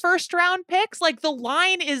 10 first-round picks, like the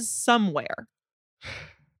line is somewhere.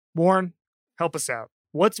 Warren, help us out.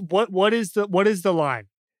 What is the line?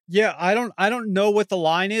 Yeah, I don't know what the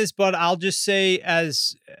line is, but I'll just say,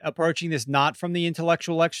 as approaching this not from the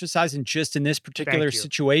intellectual exercise and just in this particular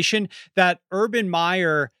situation, that Urban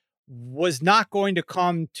Meyer was not going to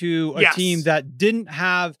come to a team that didn't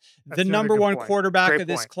have the number one quarterback of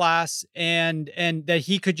this class, and that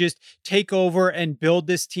he could just take over and build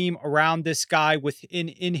this team around this guy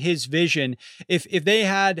in his vision. If they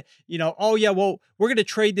had, oh yeah, well, we're going to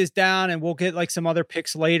trade this down and we'll get like some other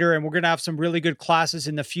picks later and we're going to have some really good classes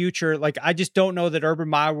in the future. Like, I just don't know that Urban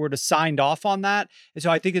Meyer would have signed off on that. And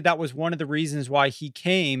so I think that was one of the reasons why he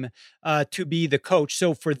came to be the coach.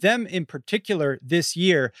 So for them in particular this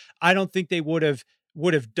year, I don't think they would have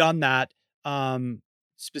done that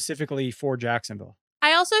specifically for Jacksonville.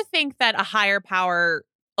 I also think that a higher power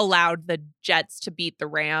allowed the Jets to beat the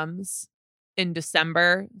Rams in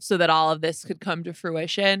December so that all of this could come to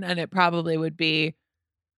fruition, and it probably would be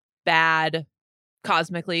bad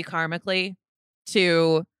cosmically, karmically,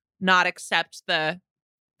 to not accept the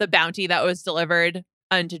bounty that was delivered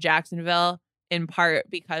unto Jacksonville, in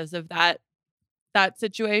part because of that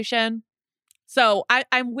situation. So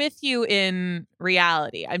I'm with you in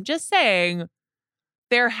reality. I'm just saying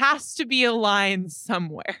there has to be a line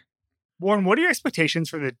somewhere. Warren, what are your expectations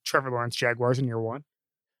for the Trevor Lawrence Jaguars in year one?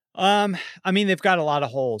 I mean, they've got a lot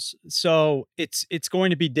of holes, so it's going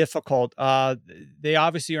to be difficult. They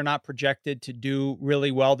obviously are not projected to do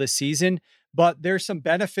really well this season, but there's some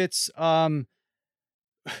benefits for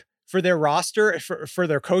their roster, for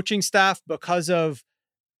their coaching staff, because of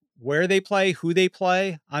where they play, who they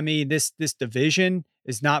play. I mean, this division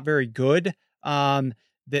is not very good. I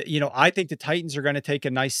think the Titans are going to take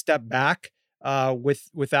a nice step back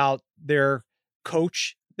without their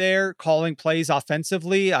coach there calling plays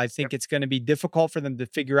offensively. I think it's going to be difficult for them to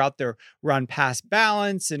figure out their run pass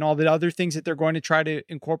balance and all the other things that they're going to try to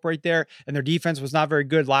incorporate there. And their defense was not very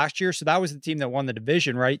good last year. So that was the team that won the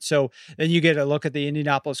division, right? So then you get a look at the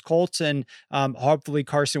Indianapolis Colts, and hopefully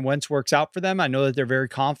Carson Wentz works out for them. I know that they're very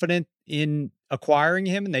confident in acquiring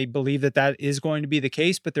him, and they believe that is going to be the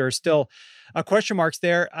case, but there are still question marks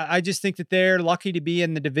there. I just think that they're lucky to be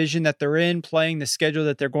in the division that they're in, playing the schedule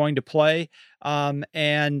that they're going to play.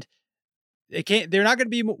 And they're not going to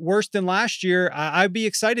be worse than last year. I'd be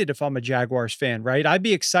excited if I'm a Jaguars fan, right? I'd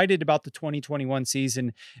be excited about the 2021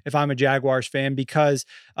 season if I'm a Jaguars fan, because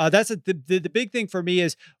that's the big thing for me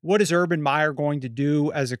is, what is Urban Meyer going to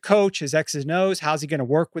do as a coach, his X's and O's? How's he going to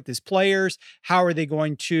work with his players? How are they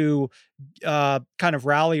going to kind of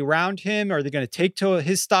rally around him? Are they going to take to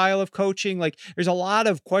his style of coaching? Like, there's a lot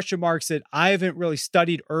of question marks that I haven't really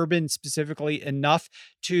studied Urban specifically enough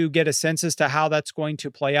to get a sense as to how that's going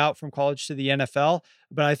to play out from college to the NFL.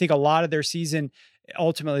 But I think a lot of their season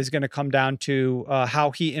ultimately is going to come down to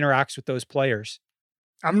how he interacts with those players.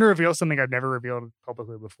 I'm going to reveal something I've never revealed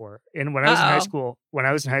publicly before. And when I was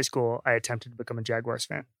in high school, I attempted to become a Jaguars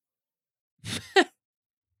fan.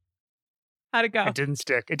 How'd it go? It didn't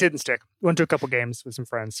stick. Went to a couple games with some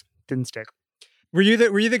friends. Didn't stick. Were you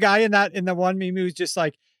the guy in the one meme who's just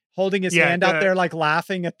like holding his hand out there, like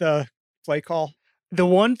laughing at the play call? The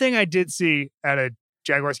one thing I did see at a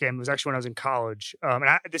Jaguars game was actually when I was in college.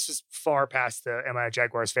 This was far past the "Am I a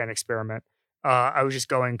Jaguars fan" experiment. I was just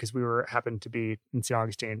going because we happened to be in St.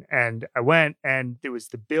 Augustine, and I went, and it was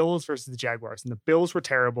the Bills versus the Jaguars, and the Bills were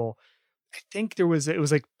terrible. I think it was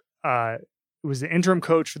the interim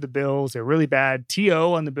coach for the Bills. They're really bad.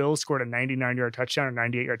 T.O. on the Bills scored a 99-yard touchdown or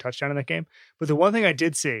 98-yard touchdown in that game. But the one thing I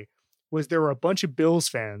did see was there were a bunch of Bills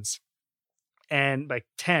fans, and like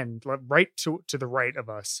 10 right to the right of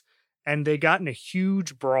us, and they got in a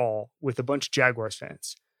huge brawl with a bunch of Jaguars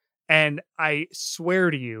fans. And I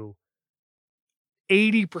swear to you,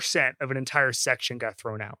 80% of an entire section got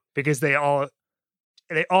thrown out because they all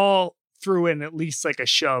threw in at least like a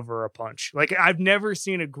shove or a punch. Like, I've never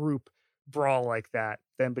seen a group brawl like that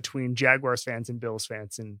than between Jaguars fans and Bills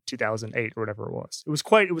fans in 2008 or whatever it was. It was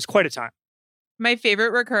quite a time. My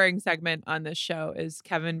favorite recurring segment on this show is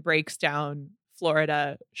Kevin breaks down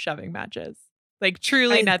Florida shoving matches. Like,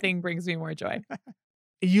 truly nothing brings me more joy.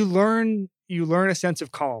 You learn a sense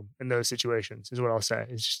of calm in those situations, is what I'll say.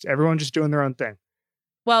 It's just everyone just doing their own thing.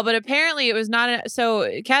 Well, but apparently it was not.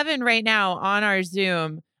 So Kevin, right now on our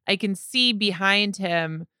Zoom, I can see behind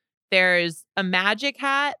him, there's a Magic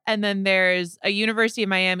hat, and then there's a University of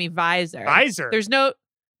Miami visor. There's no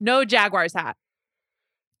Jaguars hat.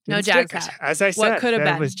 No Jags hat. As I said, what could have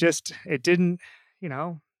been? It was just, it didn't,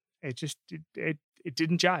 It just it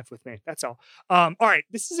didn't jive with me. That's all. All right,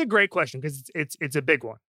 this is a great question because it's a big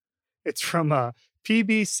one. It's from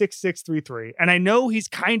PB6633, and I know he's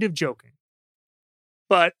kind of joking,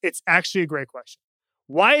 but it's actually a great question.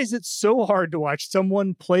 Why is it so hard to watch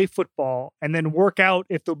someone play football and then work out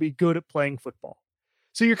if they'll be good at playing football?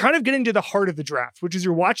 So you're kind of getting to the heart of the draft, which is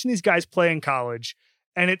you're watching these guys play in college,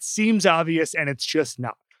 and it seems obvious, and it's just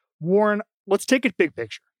not. Warren, let's take it big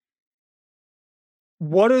picture.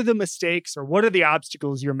 What are the mistakes or what are the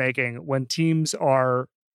obstacles you're making when teams are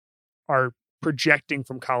projecting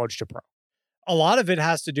from college to pro? A lot of it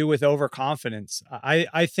has to do with overconfidence.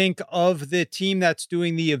 I think of the team that's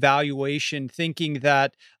doing the evaluation, thinking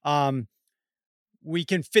that we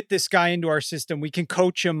can fit this guy into our system. We can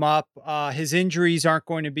coach him up. His injuries aren't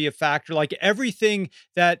going to be a factor. Like everything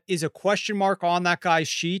that is a question mark on that guy's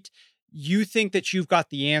sheet, you think that you've got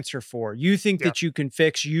the answer for. You think that you can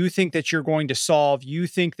fix. You think that you're going to solve. You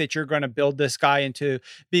think that you're going to build this guy into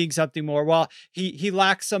being something more. Well, he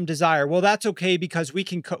lacks some desire. Well, that's okay because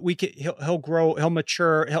he'll grow, he'll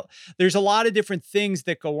mature. There's a lot of different things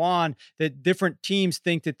that go on that different teams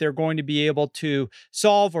think that they're going to be able to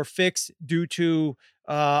solve or fix due to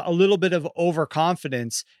a little bit of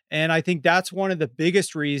overconfidence. And I think that's one of the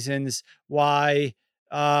biggest reasons why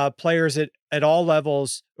players at all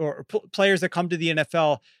levels or players that come to the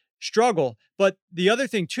NFL struggle. But the other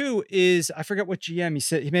thing too is, I forget what GM he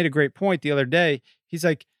said. He made a great point the other day. He's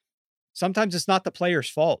like, sometimes it's not the player's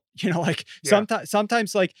fault.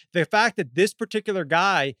 Sometimes like the fact that this particular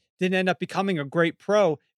guy didn't end up becoming a great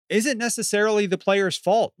pro isn't necessarily the player's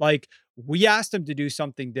fault. Like we asked him to do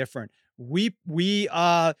something different. We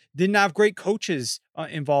didn't have great coaches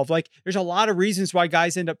involved. Like there's a lot of reasons why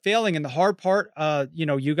guys end up failing. And the hard part,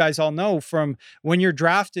 you guys all know from when you're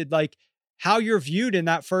drafted, like how you're viewed in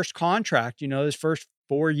that first contract, those first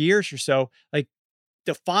 4 years or so, like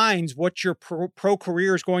defines what your pro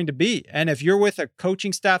career is going to be. And if you're with a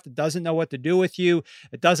coaching staff that doesn't know what to do with you,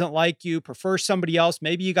 it doesn't like you, prefers somebody else,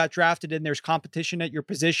 maybe you got drafted and there's competition at your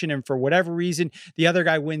position and for whatever reason, the other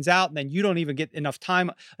guy wins out and then you don't even get enough time.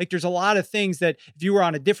 Like there's a lot of things that if you were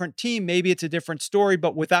on a different team, maybe it's a different story,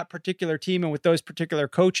 but with that particular team and with those particular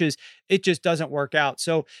coaches, it just doesn't work out.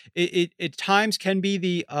 So it at times can be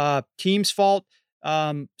the team's fault,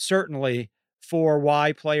 certainly, for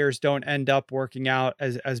why players don't end up working out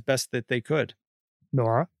as best that they could.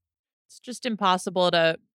 Nora? It's just impossible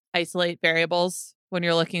to isolate variables when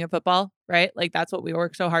you're looking at football, right? Like that's what we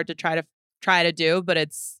work so hard to try to do, but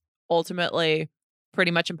it's ultimately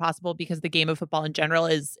pretty much impossible because the game of football in general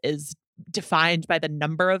is defined by the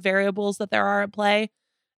number of variables that there are at play.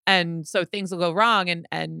 And so things will go wrong.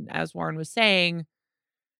 And as Warren was saying,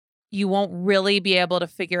 you won't really be able to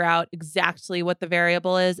figure out exactly what the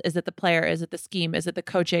variable is. Is it the player? Is it the scheme? Is it the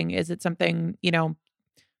coaching? Is it something,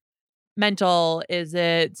 mental? Is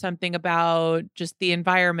it something about just the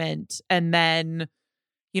environment? And then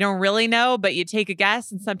you don't really know, but you take a guess.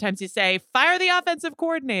 And sometimes you say, fire the offensive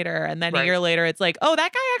coordinator. And then a year later, it's like, oh,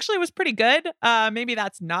 that guy actually was pretty good. Maybe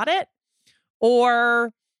that's not it.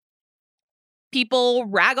 Or people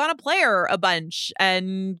rag on a player a bunch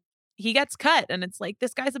and he gets cut and it's like,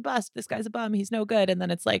 this guy's a bust. This guy's a bum. He's no good. And then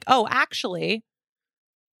it's like, oh, actually,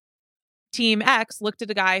 Team X looked at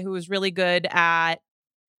a guy who was really good at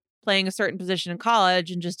playing a certain position in college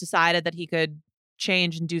and just decided that he could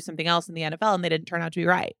change and do something else in the NFL, and they didn't turn out to be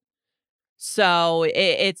right. So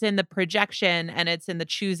it's in the projection and it's in the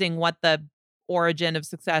choosing what the origin of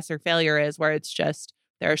success or failure is, where it's just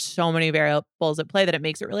there are so many variables at play that it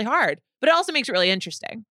makes it really hard, but it also makes it really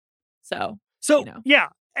interesting. So yeah.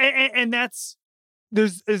 And that's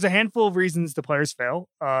there's a handful of reasons the players fail.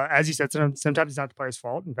 As you said, sometimes it's not the player's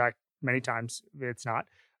fault. In fact, many times it's not.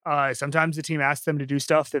 Sometimes the team asks them to do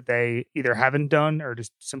stuff that they either haven't done or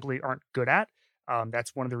just simply aren't good at.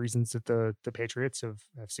 That's one of the reasons that the Patriots have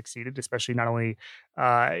succeeded, especially not only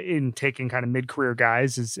in taking kind of mid-career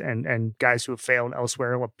guys and guys who have failed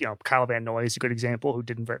elsewhere. Kyle Van Noy is a good example, who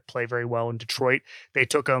didn't play very well in Detroit. They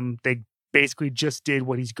took him. They basically just did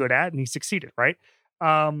what he's good at, and he succeeded, right?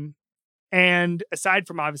 And aside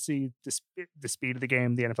from obviously the speed of the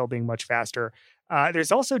game, the NFL being much faster,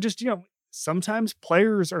 there's also just, sometimes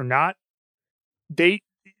players are not,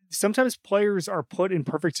 sometimes players are put in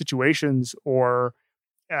perfect situations or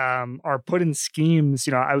are put in schemes.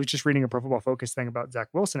 I was just reading a Pro Football Focus thing about Zach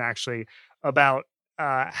Wilson, actually, about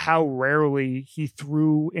how rarely he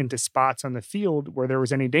threw into spots on the field where there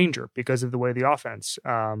was any danger because of the way the offense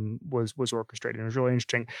was orchestrated. And it was a really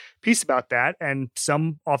interesting piece about that. And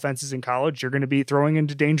some offenses in college, you're going to be throwing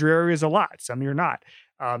into danger areas a lot. Some you're not.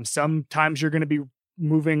 Sometimes you're going to be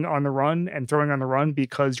moving on the run and throwing on the run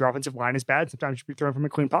because your offensive line is bad. Sometimes you should be throwing from a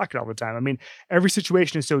clean pocket all the time. I mean, every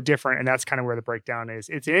situation is so different, and that's kind of where the breakdown is.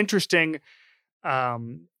 It's an interesting,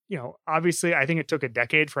 obviously, I think it took a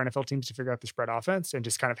decade for NFL teams to figure out the spread offense and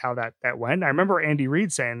just kind of how that went. I remember Andy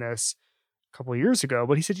Reid saying this a couple of years ago,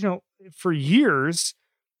 but he said, for years,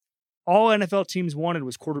 all NFL teams wanted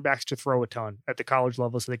was quarterbacks to throw a ton at the college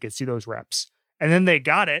level so they could see those reps. And then they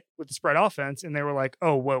got it with the spread offense, and they were like,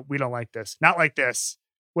 "Oh, well, we don't like this. Not like this.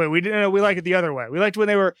 Wait, we didn't. We like it the other way. We liked when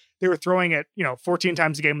they were throwing it, 14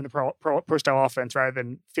 times a game in the pro style offense rather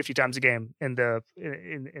than 50 times a game in the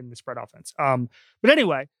spread offense." But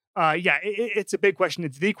anyway, it's a big question.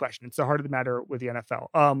 It's the question. It's the heart of the matter with the NFL.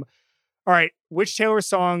 All right, which Taylor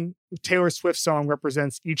Swift song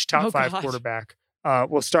represents each top five quarterback?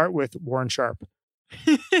 We'll start with Warren Sharp.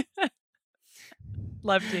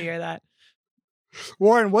 Love to hear that.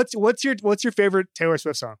 Warren, what's your favorite Taylor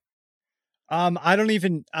Swift song? I'm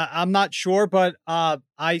not sure, but I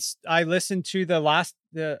listened to I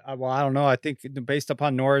don't know. I think based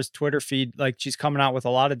upon Nora's Twitter feed, like she's coming out with a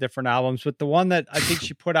lot of different albums, but the one that I think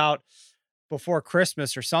she put out before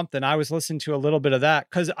Christmas or something, I was listening to a little bit of that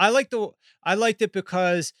because I liked it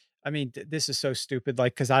because this is so stupid,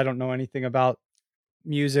 like, because I don't know anything about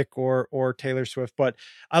music or Taylor Swift, but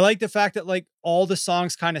I like the fact that like all the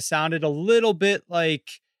songs kind of sounded a little bit like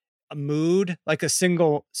a mood, like a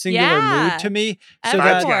singular mood to me. So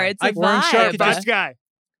that it's a vibe.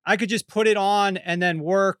 I could just put it on and then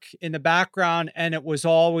work in the background, and it was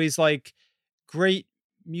always like great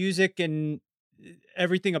music and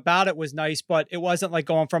everything about it was nice, but it wasn't like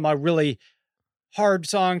going from a really hard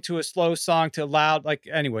song to a slow song to loud. Like,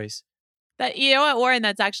 anyways. That, you know what, Warren,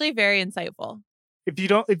 that's actually very insightful. If you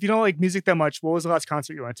don't like music that much, what was the last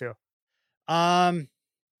concert you went to?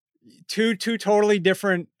 Two totally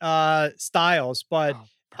different styles, but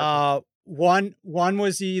one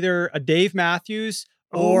was either a Dave Matthews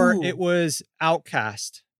or it was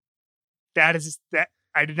Outkast. That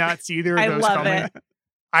I did not see either of those love coming. it.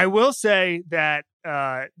 I will say that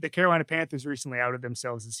the Carolina Panthers recently outed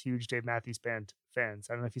themselves as huge Dave Matthews Band fans.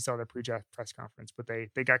 I don't know if you saw their pre-draft press conference, but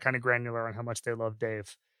they got kind of granular on how much they love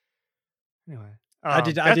Dave. Anyway. I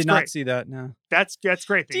did not see that. No, that's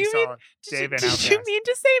great that you saw Dave and Outkast. Did you mean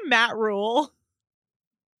to say Matt Rule?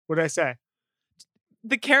 What did I say?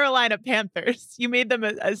 The Carolina Panthers. You made them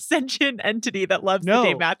a sentient entity that loves the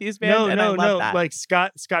Dave Matthews Band. I love that. Like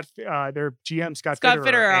Scott, their GM Scott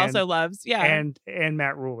Fitterer also loves, and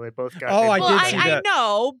Matt Rule. They both got. Oh, I did see that. I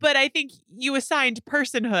know, but I think you assigned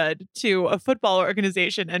personhood to a football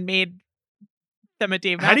organization and made them a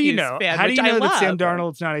Dave Matthews How do you know? fan, How do you know that love. Sam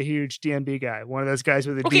Darnold's not a huge DMB guy? One of those guys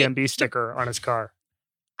with a DMB sticker on his car.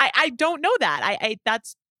 I don't know that. I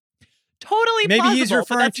that's totally maybe plausible, he's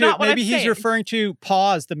referring to maybe he's referring to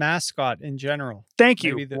Paws, the mascot in general. Thank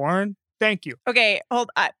you, Warren. Thank you. Okay,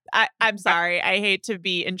 hold. I'm sorry. I hate to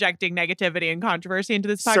be injecting negativity and controversy into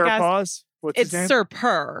this podcast. Sir Paws. What's his name? Sir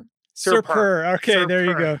Purr. Sir Purr. Okay, Sir there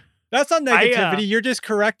Purr. you go. That's not negativity. You're just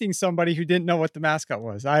correcting somebody who didn't know what the mascot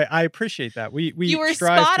was. I appreciate that. We you were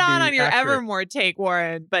strive spot to be on your accurate. Evermore take,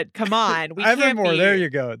 Warren. But come on, we Evermore. can't be... There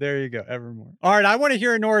you go. Evermore. All right, I want to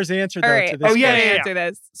hear Nora's answer though. All right. To this. Oh yeah. Answer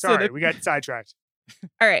this. Sorry, we got sidetracked.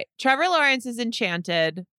 All right, Trevor Lawrence is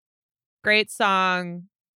Enchanted. Great song.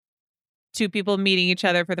 Two people meeting each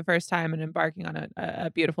other for the first time and embarking on a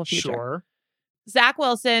beautiful future. Sure. Zach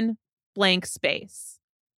Wilson, Blank Space.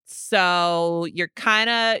 So you're kind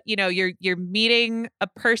of, you're meeting a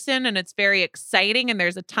person and it's very exciting and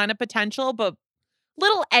there's a ton of potential, but a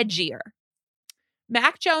little edgier.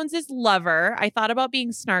 Mac Jones's Lover. I thought about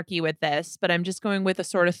being snarky with this, but I'm just going with a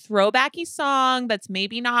sort of throwbacky song that's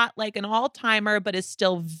maybe not like an all-timer, but is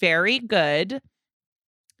still very good.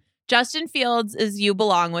 Justin Fields is You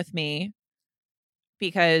Belong With Me,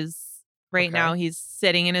 because now he's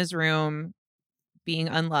sitting in his room being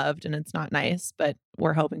unloved and it's not nice, but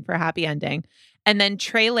we're hoping for a happy ending. And then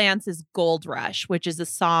Trey Lance's Gold Rush, which is a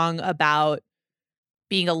song about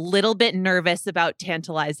being a little bit nervous about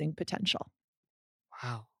tantalizing potential.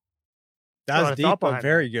 Wow. That was deep, but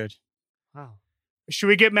very good. Wow. Should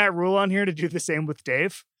we get Matt Rule on here to do the same with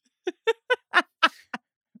Dave?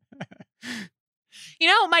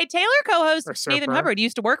 My Taylor co-host Nathan Purr. Hubbard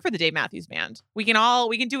used to work for the Dave Matthews Band. We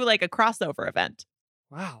can do like a crossover event.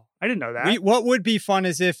 Wow. I didn't know that. What would be fun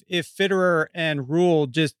is if Fitterer and Rule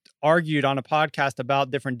just argued on a podcast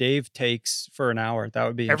about different Dave takes for an hour. That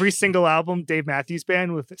would be every single album Dave Matthews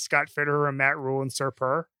Band with Scott Fitterer and Matt Rule and Sir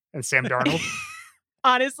Purr and Sam Darnold.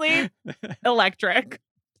 Honestly, electric.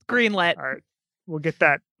 Greenlit. All right. We'll get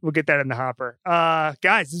that in the hopper.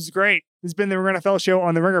 Guys, this is great. This has been the Ringer NFL show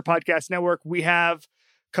on the Ringer Podcast Network. We have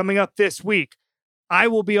coming up this week, I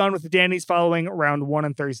will be on with the Dannies following round 1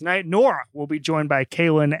 on Thursday night. Nora will be joined by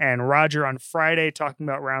Kaylin and Roger on Friday talking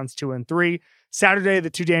about rounds 2 and 3. Saturday, the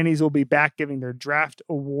two Dannies will be back giving their draft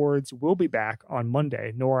awards. We'll be back on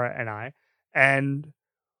Monday, Nora and I. And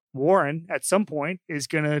Warren, at some point, is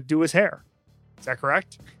going to do his hair. Is that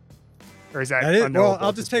correct? Or is that unknowable? Well,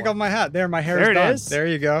 I'll just take off my hat. There, my hair is done. There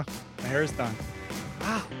you go. My hair is done.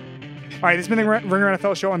 Wow. All right, this has been the Ringer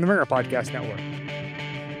NFL show on the Ringer Podcast Network.